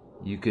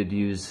 You could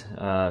use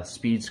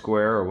speed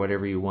square or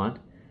whatever you want,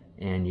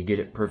 and you get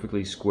it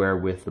perfectly square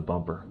with the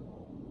bumper.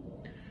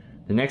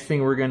 The next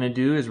thing we're going to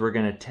do is we're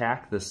going to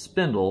tack the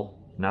spindle,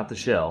 not the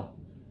shell,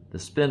 the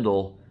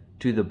spindle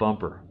to the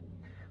bumper.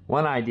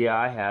 One idea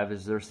I have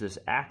is there's this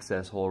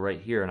access hole right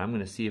here, and I'm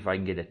going to see if I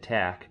can get a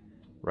tack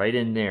right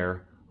in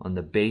there on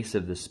the base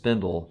of the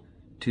spindle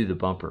to the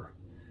bumper.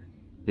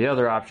 The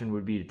other option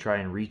would be to try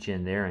and reach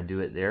in there and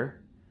do it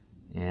there,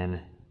 and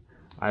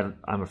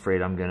I'm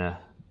afraid I'm gonna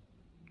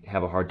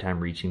have a hard time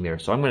reaching there.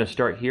 So I'm gonna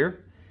start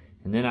here,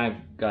 and then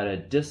I've got to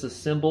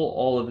disassemble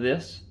all of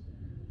this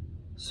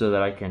so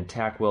that I can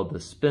tack weld the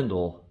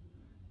spindle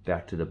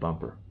back to the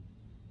bumper.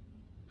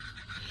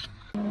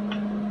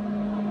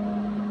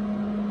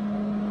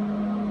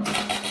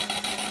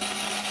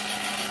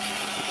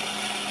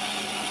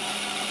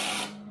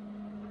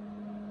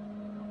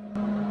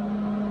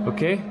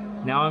 Okay,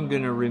 now I'm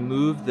going to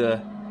remove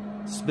the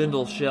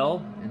spindle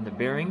shell and the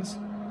bearings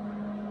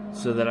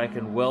so that I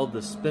can weld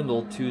the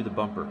spindle to the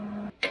bumper.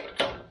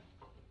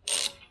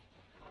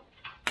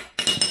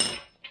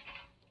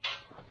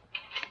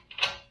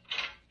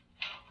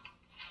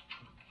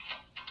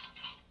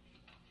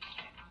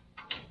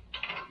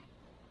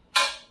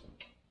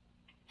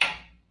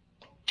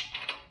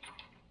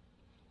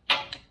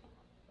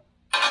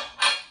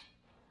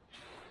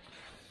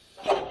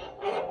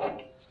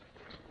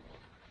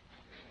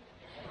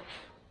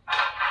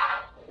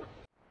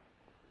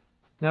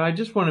 Now I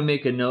just want to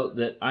make a note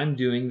that I'm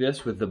doing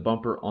this with the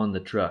bumper on the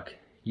truck.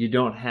 You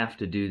don't have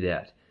to do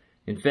that.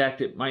 In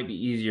fact, it might be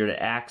easier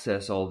to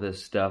access all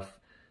this stuff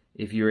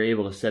if you're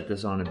able to set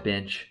this on a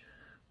bench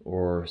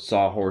or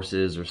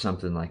sawhorses or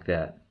something like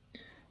that.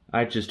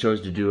 I just chose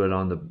to do it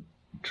on the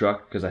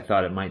truck because I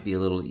thought it might be a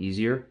little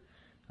easier.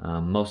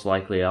 Most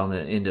likely I'll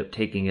end up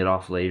taking it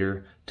off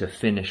later to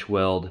finish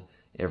weld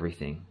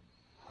everything.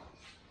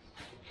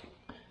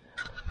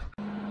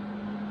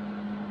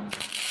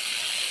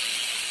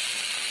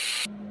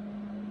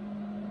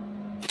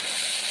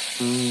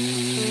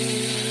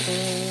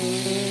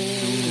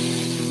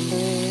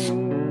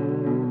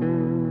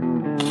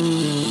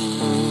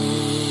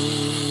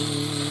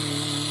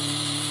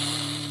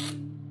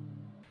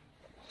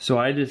 So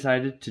I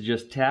decided to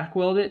just tack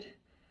weld it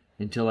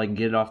until I can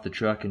get it off the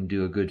truck and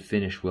do a good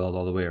finish weld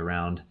all the way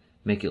around,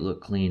 make it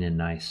look clean and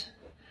nice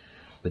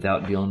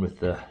without dealing with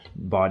the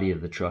body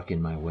of the truck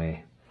in my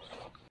way.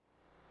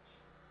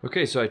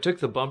 Okay, so I took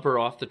the bumper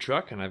off the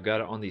truck and I've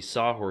got it on these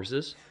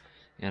sawhorses,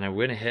 and I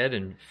went ahead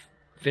and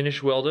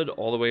finish welded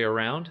all the way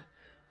around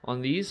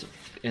on these,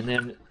 and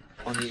then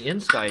on the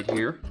inside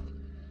here,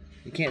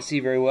 you can't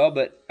see very well,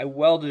 but I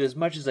welded as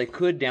much as I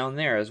could down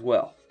there as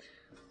well.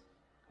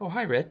 Oh,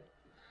 hi, Red.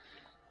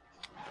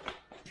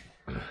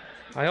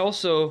 I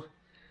also,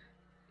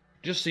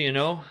 just so you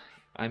know,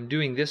 I'm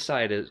doing this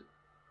side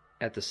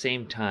at the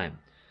same time.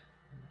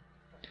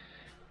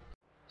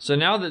 So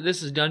now that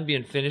this is done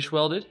being finish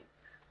welded,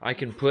 I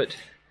can put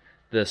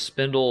the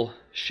spindle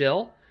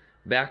shell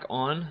back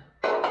on,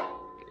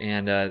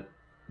 and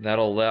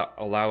that'll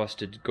allow us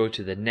to go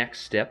to the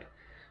next step,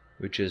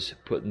 which is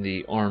putting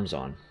the arms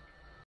on.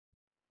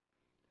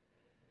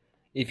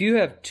 If you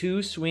have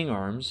two swing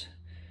arms,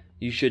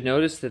 you should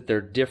notice that they're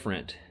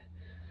different.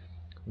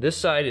 This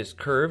side is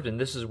curved, and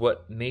this is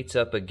what mates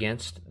up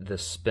against the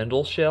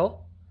spindle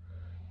shell.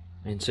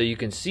 And so you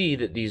can see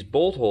that these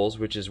bolt holes,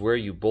 which is where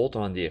you bolt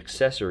on the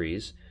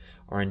accessories,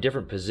 are in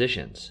different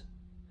positions.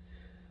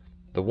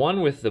 The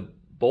one with the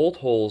bolt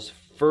holes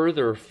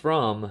further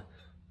from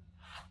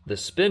the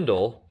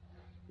spindle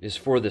is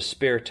for the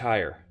spare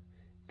tire,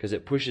 because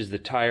it pushes the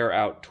tire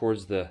out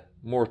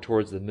more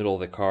towards the middle of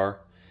the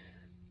car.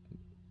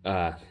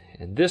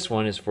 And this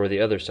one is for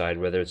the other side,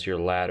 whether it's your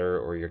ladder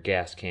or your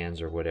gas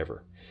cans or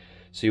whatever.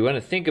 So you want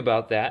to think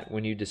about that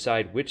when you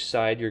decide which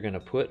side you're going to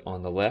put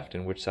on the left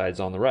and which side's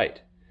on the right.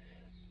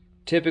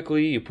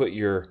 Typically, you put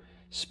your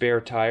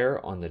spare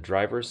tire on the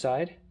driver's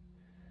side,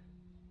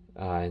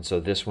 and so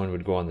this one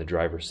would go on the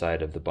driver's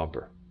side of the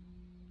bumper.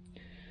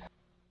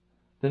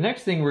 The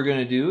next thing we're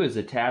going to do is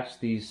attach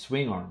these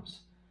swing arms.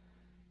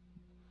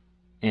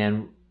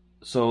 And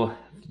so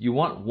you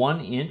want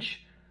 1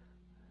 inch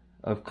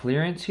of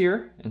clearance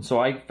here, and so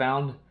I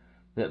found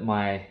that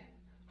my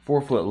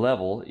 4-foot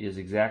level is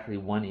exactly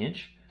 1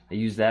 inch. I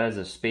used that as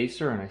a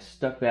spacer and I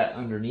stuck that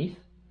underneath.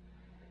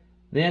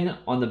 Then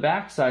on the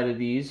back side of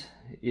these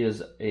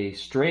is a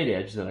straight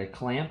edge that I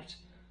clamped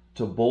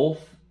to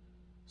both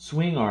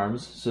swing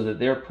arms so that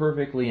they're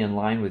perfectly in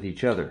line with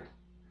each other.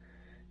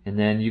 And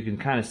then you can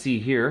kind of see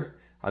here,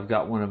 I've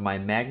got one of my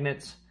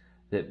magnets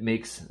that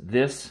makes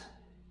this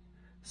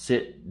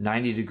sit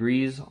 90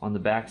 degrees on the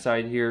back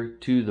side here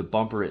to the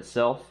bumper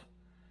itself.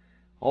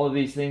 All of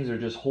these things are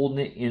just holding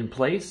it in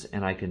place,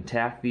 and I can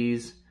tack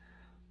these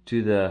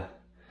to the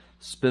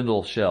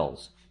spindle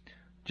shells.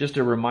 Just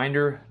a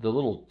reminder, the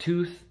little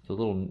tooth, the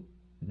little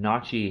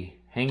notchy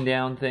hang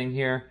down thing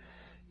here,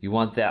 you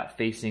want that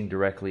facing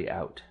directly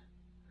out.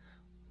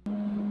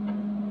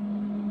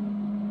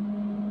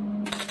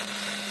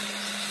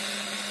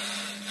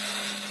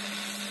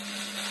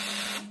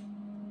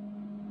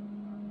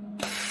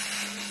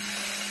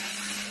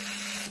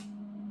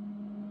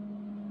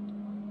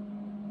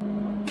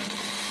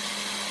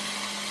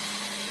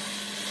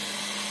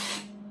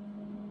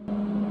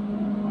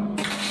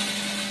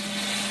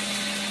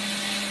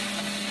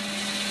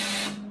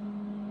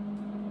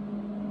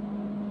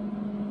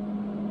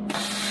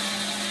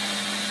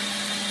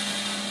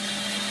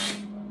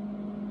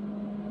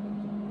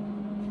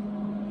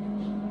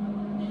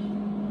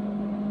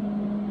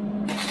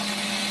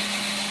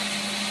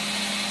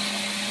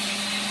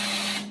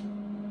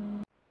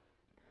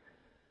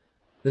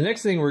 The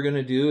next thing we're going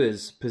to do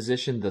is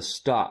position the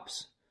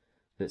stops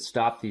that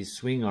stop these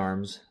swing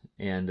arms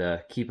and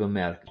keep them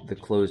at the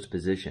closed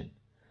position.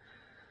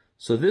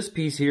 So this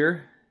piece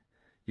here,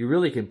 you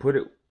really can put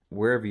it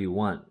wherever you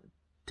want,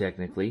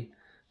 technically,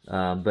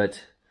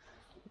 but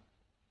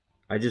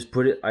I just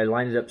I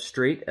lined it up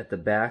straight at the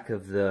back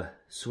of the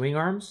swing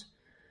arms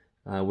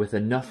with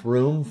enough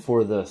room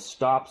for the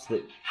stops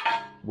that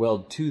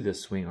weld to the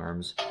swing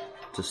arms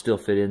to still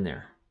fit in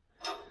there.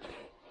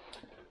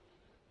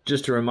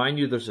 Just to remind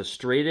you, there's a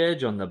straight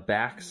edge on the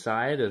back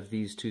side of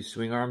these two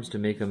swing arms to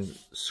make them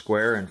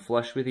square and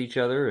flush with each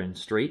other and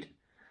straight.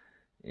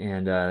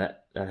 And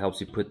that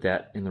helps you put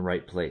that in the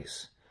right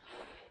place.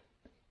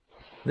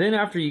 Then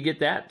after you get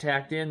that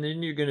tacked in,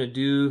 then you're going to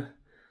do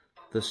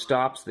the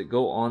stops that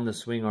go on the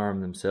swing arm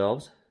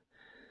themselves.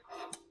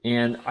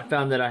 And I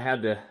found that I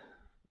had to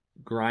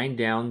grind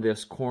down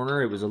this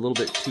corner. It was a little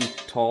bit too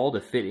tall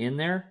to fit in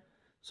there.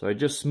 So I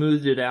just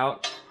smoothed it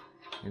out,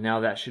 and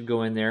now that should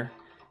go in there.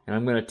 And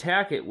I'm going to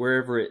tack it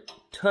wherever it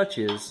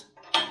touches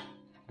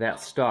that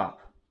stop.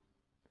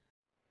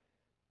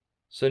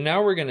 So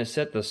now we're going to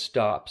set the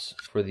stops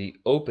for the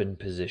open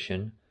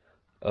position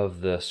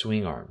of the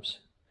swing arms.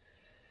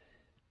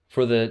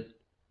 For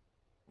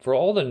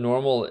all the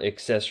normal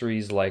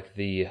accessories like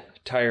the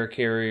tire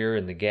carrier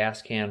and the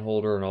gas can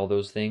holder and all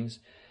those things,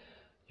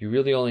 you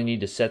really only need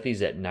to set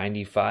these at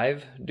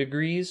 95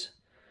 degrees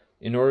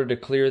in order to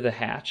clear the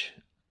hatch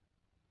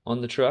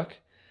on the truck.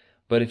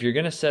 But if you're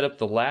going to set up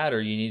the ladder,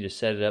 you need to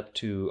set it up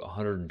to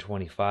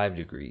 125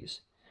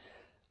 degrees.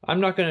 I'm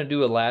not going to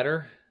do a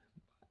ladder.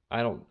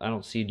 I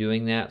don't see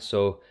doing that,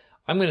 so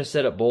I'm going to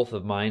set up both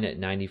of mine at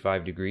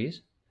 95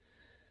 degrees.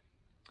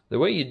 The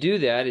way you do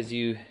that is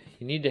you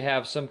need to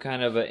have some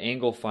kind of an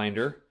angle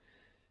finder.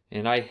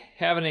 And I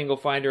have an angle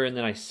finder, and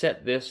then I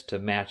set this to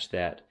match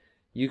that.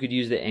 You could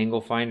use the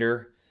angle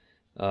finder.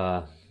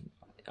 I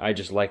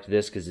just liked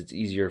this because it's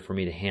easier for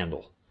me to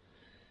handle.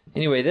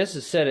 Anyway, this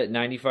is set at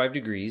 95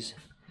 degrees,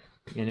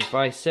 and if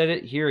I set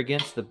it here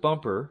against the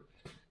bumper,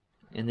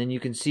 and then you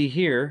can see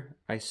here,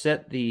 I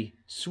set the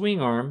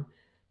swing arm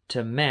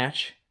to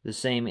match the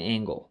same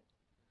angle.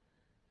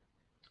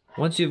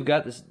 Once you've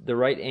got the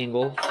right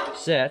angle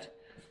set,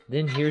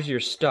 then here's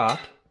your stop,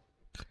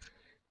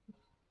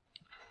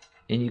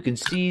 and you can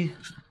see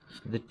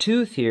the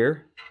tooth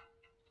here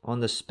on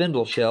the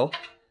spindle shell,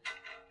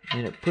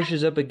 and it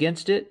pushes up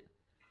against it,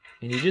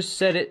 and you just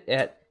set it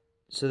at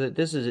so that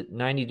this is at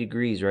 90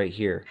 degrees right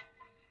here.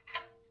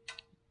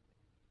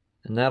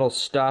 And that'll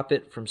stop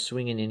it from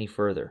swinging any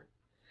further.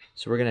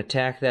 So we're going to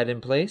tack that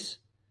in place,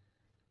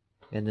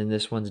 and then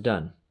this one's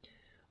done.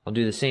 I'll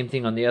do the same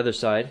thing on the other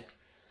side.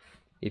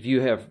 If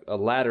you have a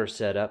ladder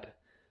set up,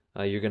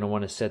 you're going to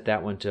want to set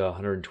that one to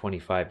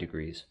 125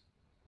 degrees.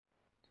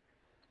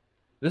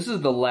 This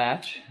is the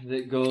latch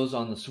that goes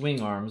on the swing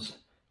arms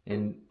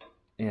and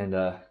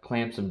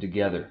clamps them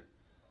together.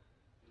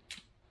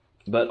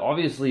 But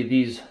obviously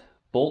these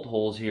bolt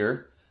holes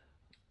here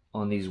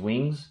on these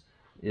wings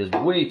is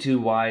way too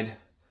wide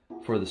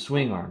for the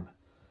swing arm.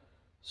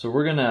 So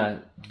we're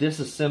gonna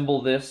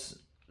disassemble this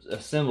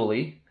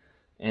assembly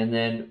and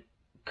then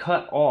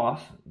cut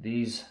off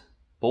these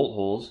bolt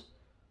holes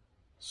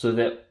so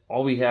that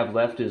all we have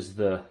left is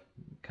the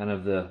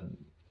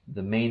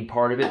main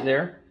part of it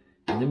there,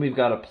 and then we've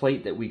got a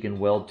plate that we can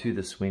weld to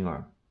the swing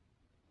arm.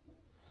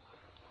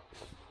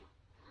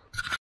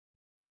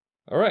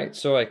 Alright,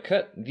 so I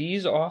cut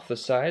these off the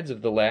sides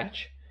of the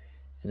latch,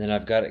 and then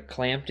I've got it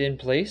clamped in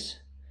place.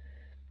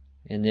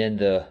 And then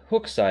the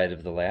hook side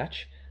of the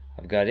latch,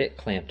 I've got it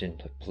clamped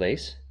in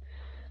place.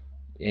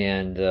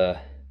 And the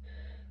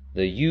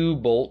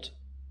U-bolt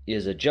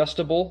is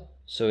adjustable,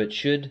 so it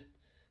should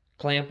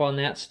clamp on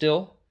that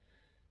still.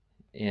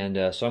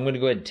 And so I'm going to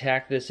go ahead and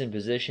tack this in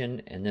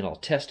position, and then I'll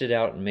test it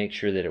out and make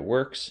sure that it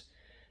works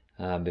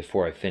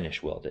before I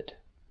finish weld it.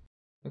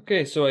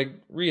 Okay, so I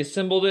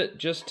reassembled it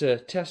just to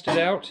test it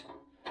out,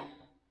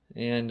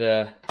 and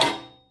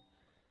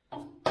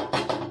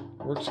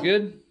works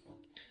good.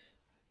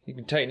 You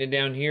can tighten it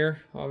down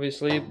here,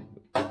 obviously.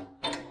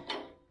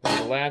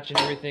 The latch and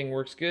everything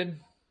works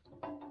good.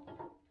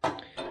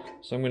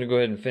 So I'm going to go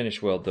ahead and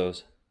finish weld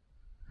those.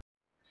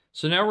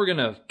 So now we're going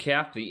to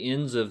cap the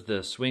ends of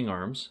the swing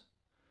arms.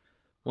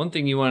 One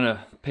thing you want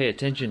to pay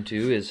attention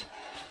to is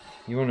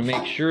you want to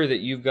make sure that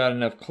you've got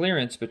enough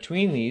clearance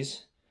between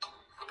these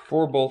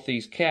for both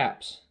these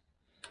caps.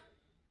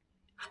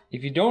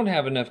 If you don't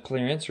have enough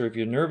clearance, or if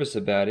you're nervous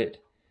about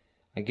it,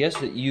 I guess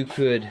that you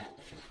could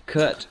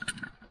cut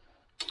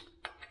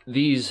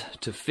these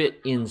to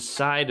fit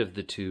inside of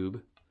the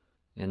tube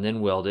and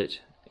then weld it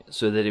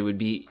so that it would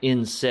be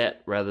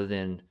inset rather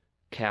than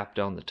capped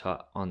on the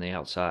top, on the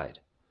outside.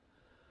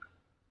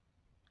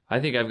 I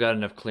think I've got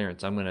enough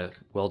clearance. I'm going to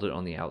weld it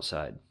on the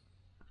outside.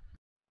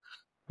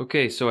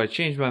 Okay, so I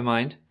changed my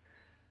mind.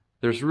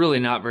 There's really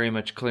not very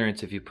much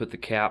clearance if you put the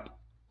cap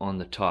on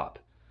the top.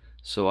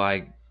 So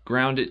I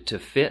ground it to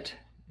fit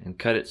and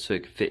cut it so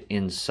it could fit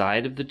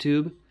inside of the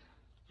tube.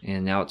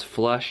 And now it's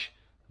flush.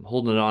 I'm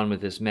holding it on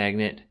with this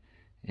magnet,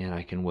 and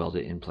I can weld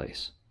it in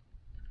place.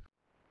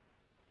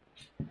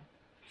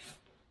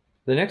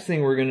 The next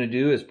thing we're going to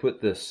do is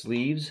put the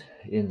sleeves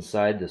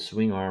inside the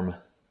swing arm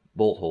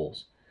bolt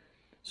holes.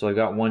 So I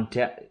got one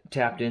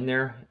tapped in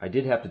there. I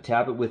did have to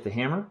tap it with the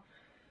hammer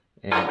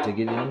and to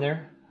get it in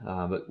there,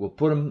 but we'll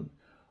put them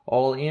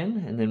all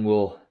in and then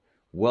we'll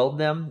weld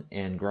them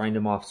and grind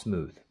them off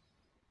smooth.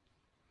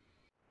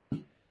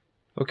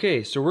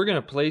 Okay, so we're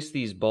going to place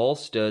these ball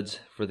studs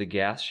for the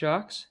gas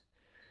shocks,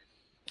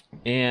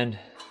 and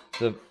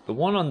the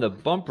one on the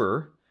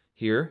bumper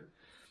here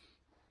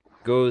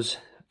goes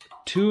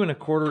 2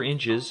 1/4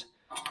 inches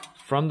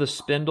from the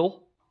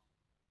spindle,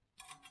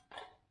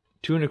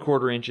 2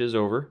 1/4 inches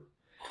over,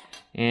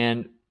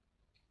 and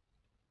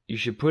you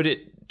should put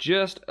it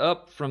just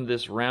up from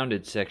this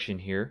rounded section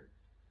here.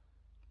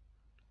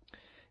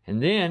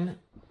 And then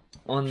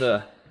on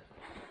the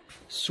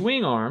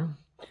swing arm,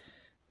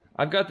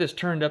 I've got this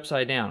turned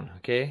upside down,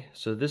 okay?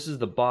 So this is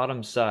the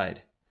bottom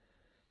side.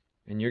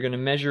 And you're going to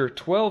measure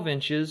 12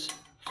 inches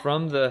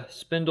from the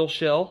spindle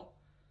shell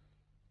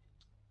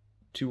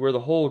to where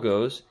the hole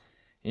goes,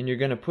 and you're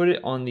going to put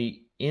it on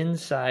the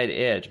inside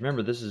edge.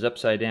 Remember, this is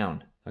upside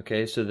down,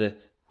 okay? So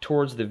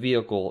towards the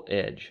vehicle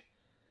edge.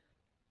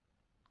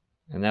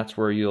 And that's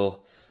where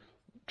you'll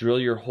drill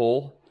your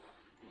hole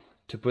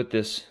to put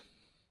this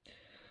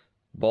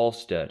ball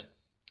stud.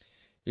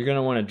 You're going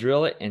to want to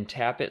drill it and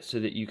tap it so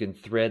that you can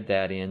thread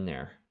that in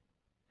there.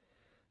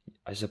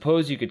 I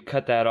suppose you could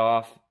cut that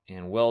off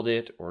and weld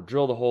it, or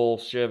drill the hole,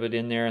 shove it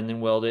in there, and then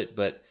weld it,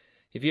 but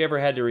if you ever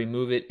had to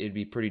remove it, it'd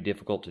be pretty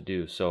difficult to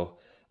do, so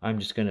I'm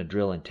just going to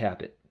drill and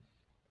tap it.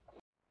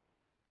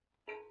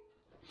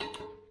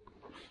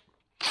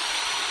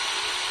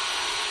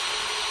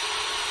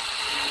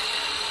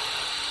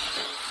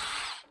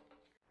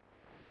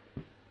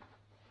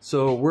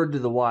 So, word to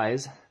the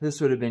wise,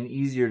 this would have been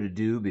easier to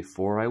do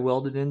before I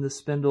welded in the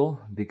spindle,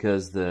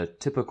 because the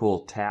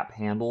typical tap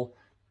handle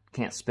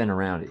can't spin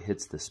around, it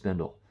hits the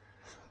spindle.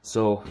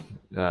 So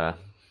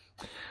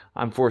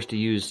I'm forced to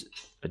use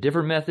a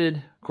different method.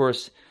 Of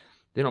course,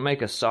 they don't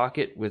make a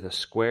socket with a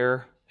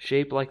square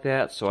shape like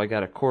that, so I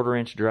got a 1/4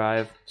 inch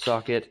drive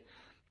socket,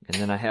 and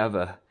then I have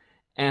a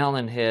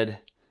Allen head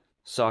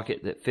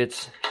socket that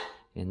fits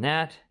in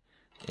that,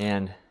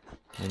 and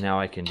now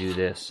I can do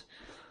this.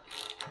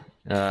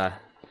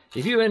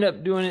 If you end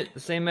up doing it the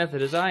same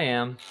method as I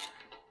am,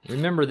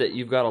 remember that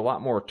you've got a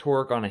lot more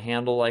torque on a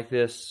handle like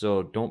this,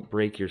 so don't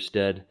break your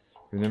stud.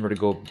 Remember to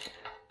go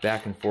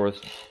back and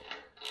forth,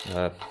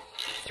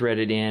 thread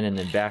it in and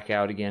then back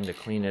out again to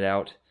clean it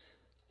out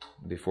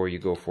before you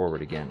go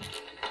forward again.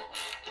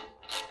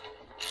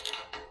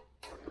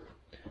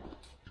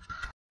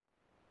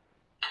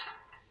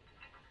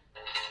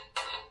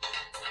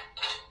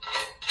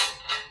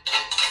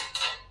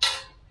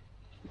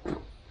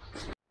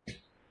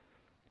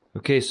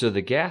 Okay, so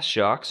the gas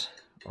shocks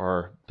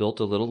are built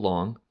a little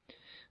long,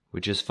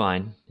 which is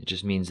fine. It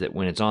just means that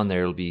when it's on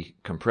there, it'll be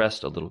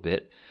compressed a little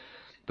bit.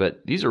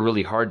 But these are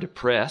really hard to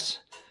press,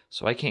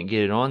 so I can't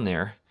get it on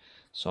there.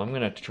 So I'm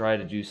going to try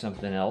to do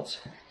something else.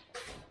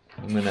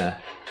 I'm going to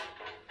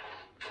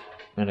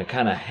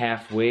kind of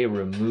halfway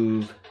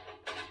remove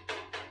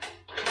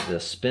the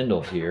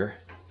spindle here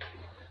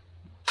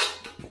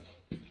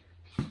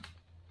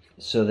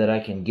so that I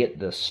can get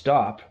the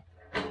stop,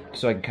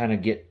 so I can kind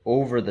of get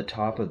over the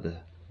top of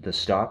the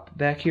stop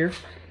back here.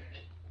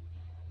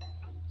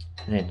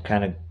 And then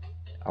kind of,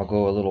 I'll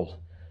go a little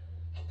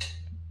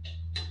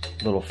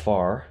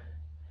far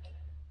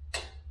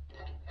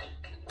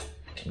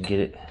and get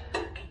it.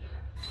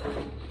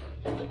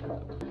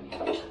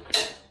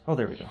 Oh,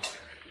 there we go.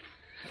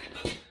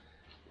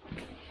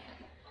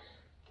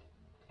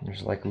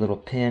 There's like a little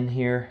pin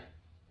here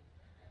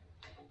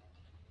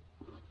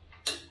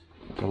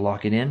to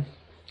lock it in.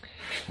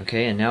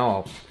 Okay, and now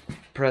I'll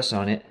press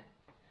on it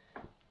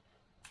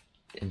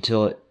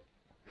until it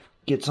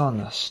gets on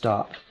the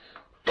stop.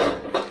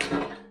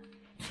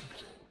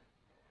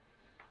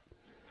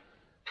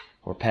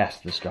 Or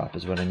past the stop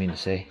is what I mean to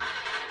say.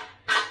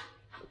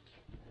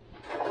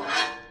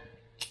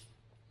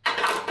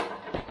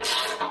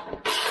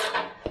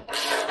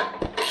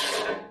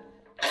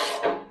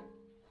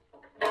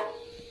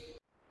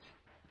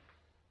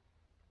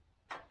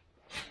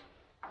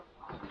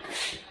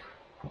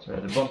 Sorry,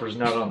 the bumper's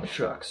not on the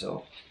truck,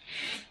 so.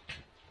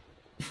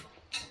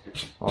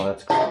 Oh,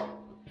 that's cool.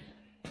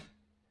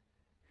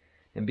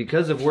 And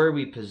because of where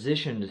we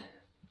positioned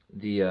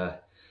the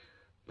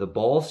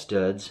ball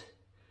studs,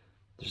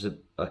 there's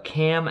a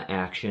cam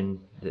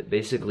action that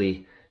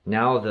basically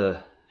now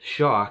the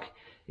shock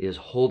is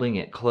holding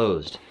it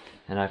closed,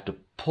 and I have to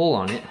pull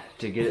on it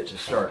to get it to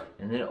start,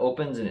 and then it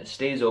opens and it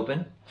stays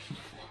open,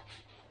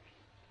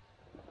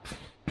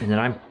 and then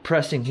I'm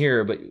pressing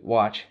here, but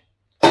watch,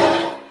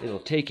 it'll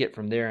take it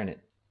from there and it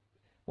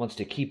wants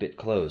to keep it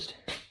closed.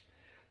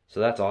 So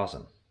that's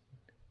awesome.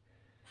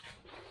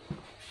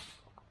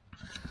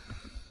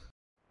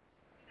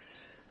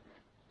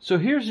 So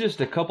here's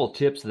just a couple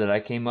tips that I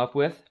came up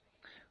with.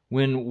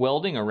 When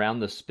welding around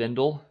the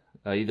spindle,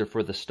 either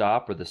for the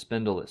stop or the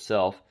spindle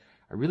itself,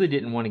 I really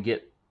didn't want to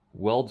get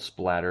weld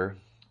splatter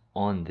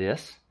on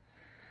this.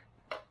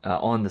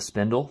 on the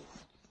spindle.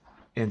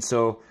 And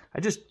so I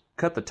just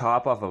cut the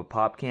top off of a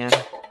pop can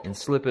and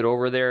slip it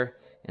over there,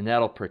 and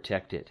that'll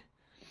protect it.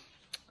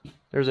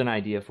 There's an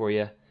idea for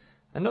you.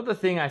 Another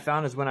thing I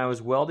found is when I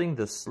was welding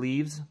the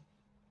sleeves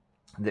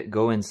that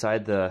go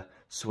inside the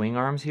swing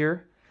arms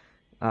here,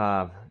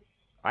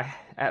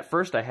 at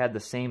first I had the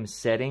same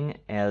setting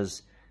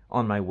as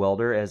on my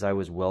welder as I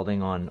was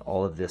welding on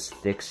all of this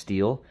thick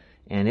steel,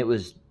 and it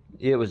was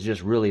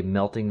just really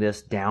melting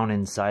this down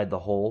inside the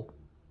hole.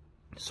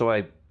 So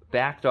I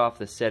backed off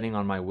the setting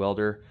on my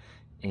welder,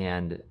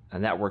 and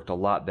that worked a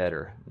lot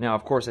better. Now,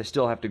 of course, I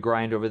still have to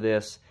grind over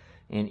this,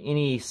 and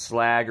any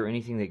slag or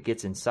anything that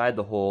gets inside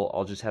the hole,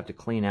 I'll just have to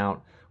clean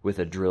out with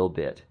a drill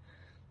bit.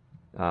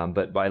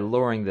 But by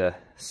lowering the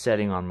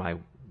setting on my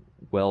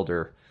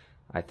welder,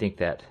 I think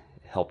that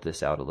helped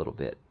this out a little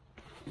bit.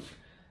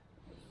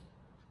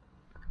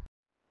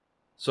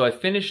 So I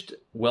finished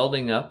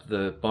welding up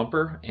the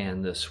bumper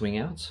and the swing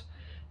outs,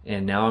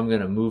 and now I'm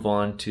going to move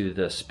on to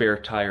the spare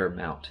tire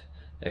mount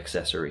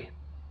accessory.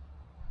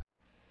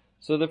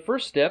 So the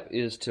first step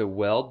is to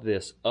weld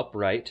this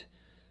upright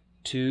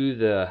to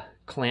the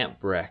clamp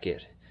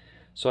bracket.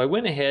 So I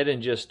went ahead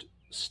and just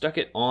stuck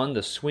it on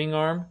the swing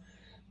arm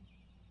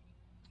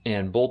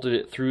and bolted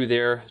it through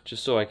there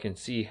just so I can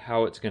see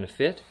how it's going to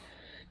fit.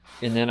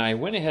 And then I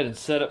went ahead and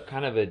set up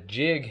kind of a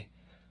jig,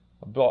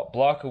 a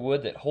block of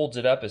wood that holds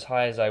it up as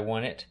high as I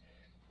want it,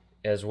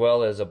 as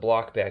well as a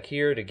block back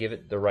here to give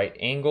it the right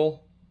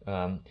angle.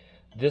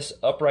 This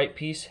upright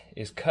piece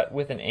is cut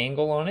with an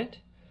angle on it,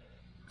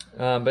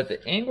 but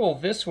the angle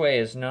this way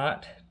is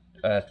not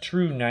a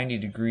true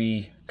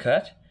 90-degree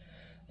cut,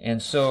 and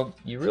so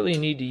you really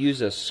need to use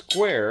a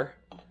square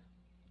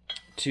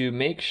to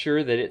make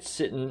sure that it's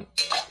sitting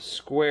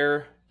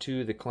square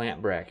to the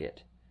clamp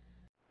bracket.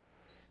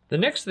 The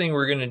next thing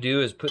we're going to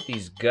do is put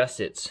these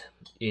gussets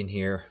in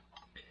here,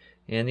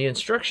 and the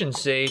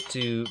instructions say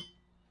to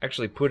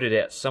actually put it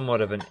at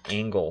somewhat of an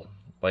angle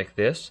like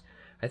this.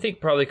 I think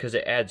probably because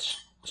it adds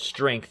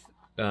strength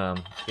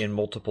in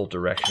multiple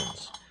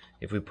directions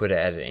if we put it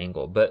at an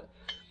angle. But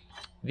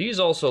these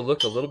also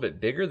look a little bit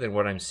bigger than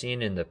what I'm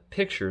seeing in the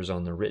pictures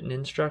on the written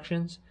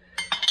instructions,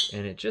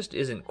 and it just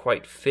isn't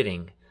quite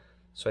fitting.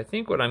 So I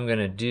think what I'm going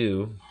to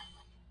do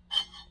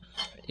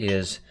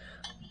is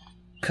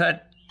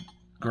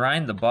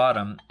grind the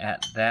bottom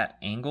at that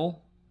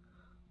angle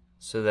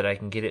so that I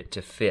can get it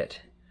to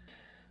fit.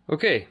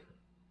 Okay,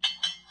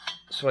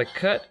 so I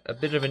cut a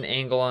bit of an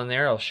angle on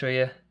there. I'll show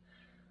you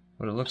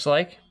what it looks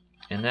like,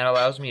 and that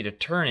allows me to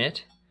turn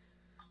it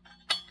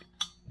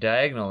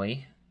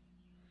diagonally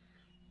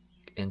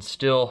and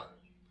still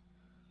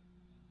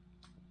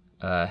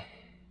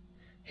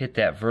hit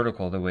that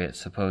vertical the way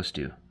it's supposed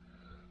to.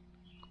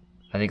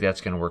 I think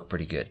that's going to work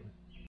pretty good.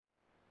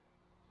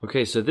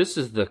 Okay, so this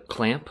is the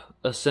clamp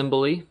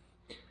assembly,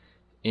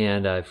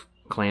 and I've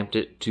clamped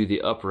it to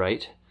the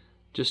upright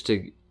just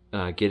to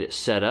get it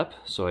set up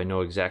so I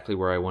know exactly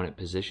where I want it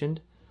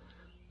positioned.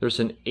 There's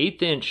an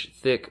 1/8 inch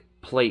thick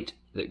plate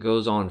that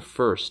goes on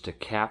first to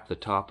cap the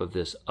top of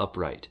this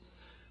upright.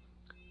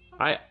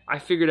 I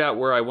figured out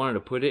where I wanted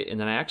to put it, and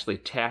then I actually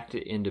tacked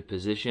it into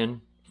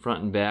position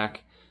front and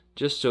back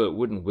just so it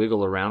wouldn't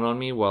wiggle around on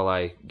me while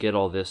I get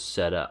all this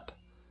set up.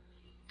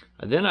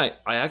 And then I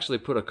actually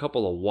put a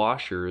couple of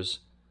washers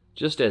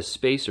just as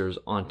spacers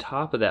on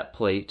top of that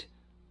plate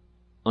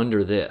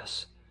under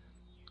this,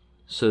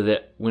 so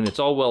that when it's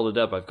all welded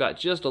up, I've got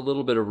just a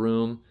little bit of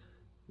room.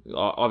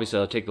 Obviously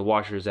I'll take the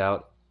washers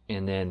out,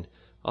 and then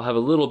I'll have a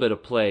little bit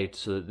of play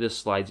so that this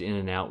slides in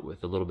and out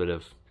with a little bit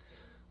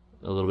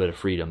of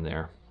freedom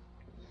there.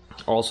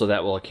 Also,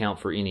 that will account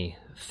for any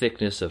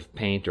thickness of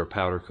paint or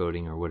powder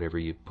coating or whatever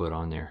you put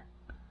on there.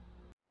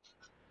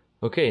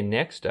 Okay,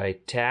 next I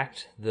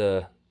tacked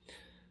the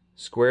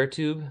square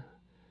tube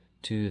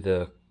to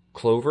the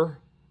clover.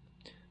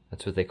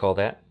 That's what they call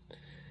that.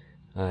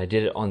 I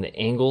did it on the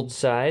angled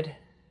side,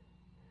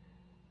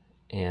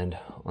 and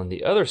on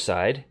the other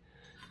side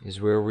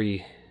is where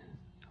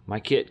my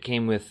kit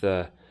came with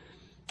the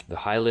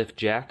high lift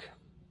jack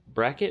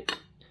bracket,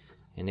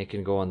 and it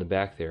can go on the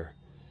back there.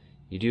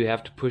 You do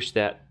have to push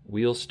that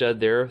wheel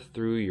stud there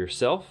through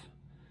yourself,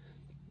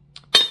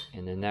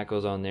 and then that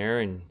goes on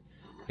there, and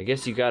I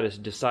guess you got to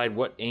decide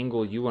what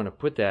angle you want to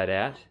put that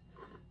at.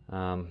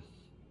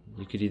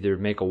 You could either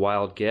make a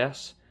wild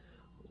guess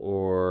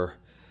or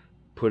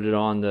put it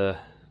on the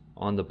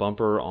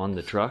bumper on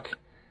the truck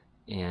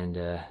and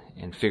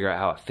figure out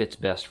how it fits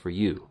best for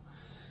you.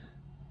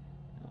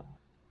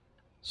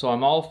 So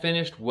I'm all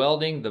finished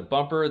welding the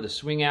bumper, the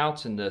swing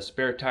outs, and the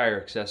spare tire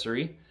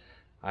accessory.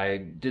 I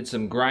did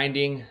some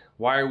grinding,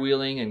 wire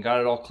wheeling, and got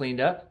it all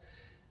cleaned up.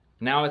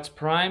 Now it's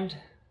primed,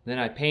 then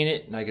I paint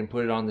it and I can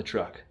put it on the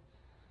truck.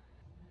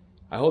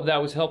 I hope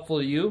that was helpful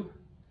to you.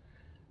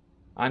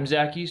 I'm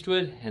Zach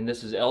Eastwood, and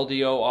this is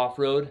LDO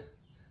Off-Road.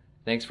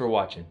 Thanks for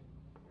watching.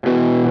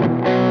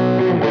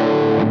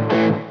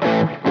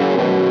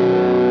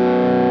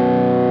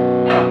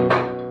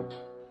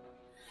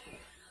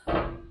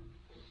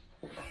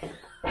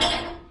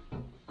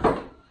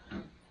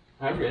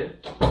 I'm good.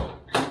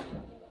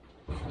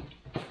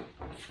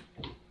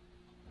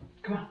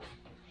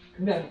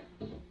 Come down.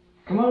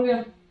 Come on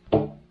down.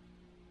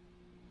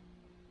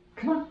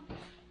 Come on.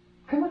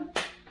 Come on.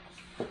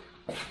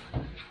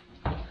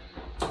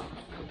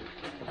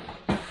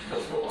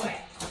 Good boy.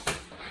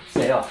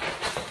 Stay off.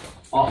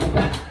 Off.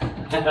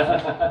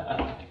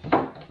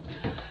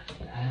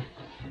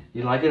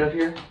 You like it up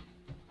here?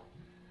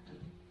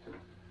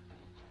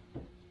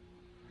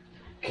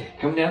 Okay,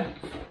 come down.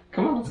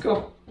 Come on, let's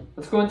go.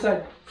 Let's go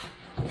inside.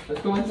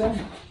 Let's go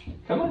inside.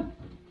 Come on.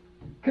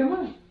 Come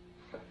on.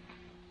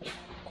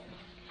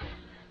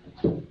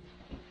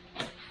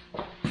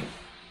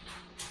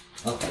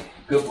 Okay,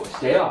 good boy.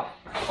 Stay off.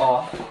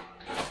 Off.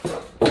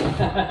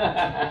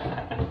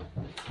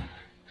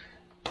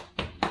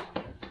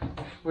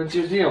 What's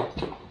your deal?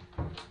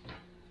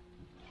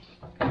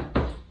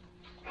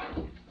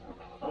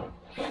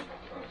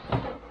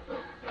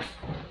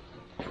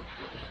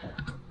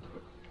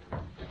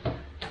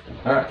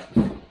 All right,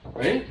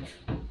 ready?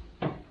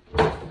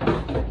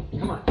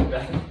 Come on,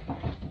 back.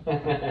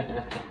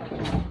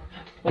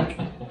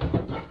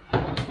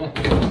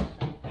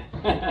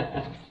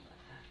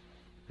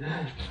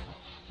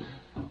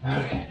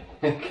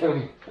 Okay, come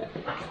here.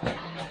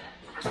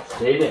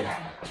 Stay there.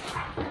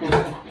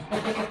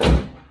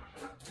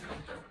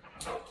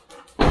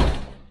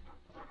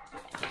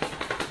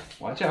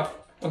 Watch out.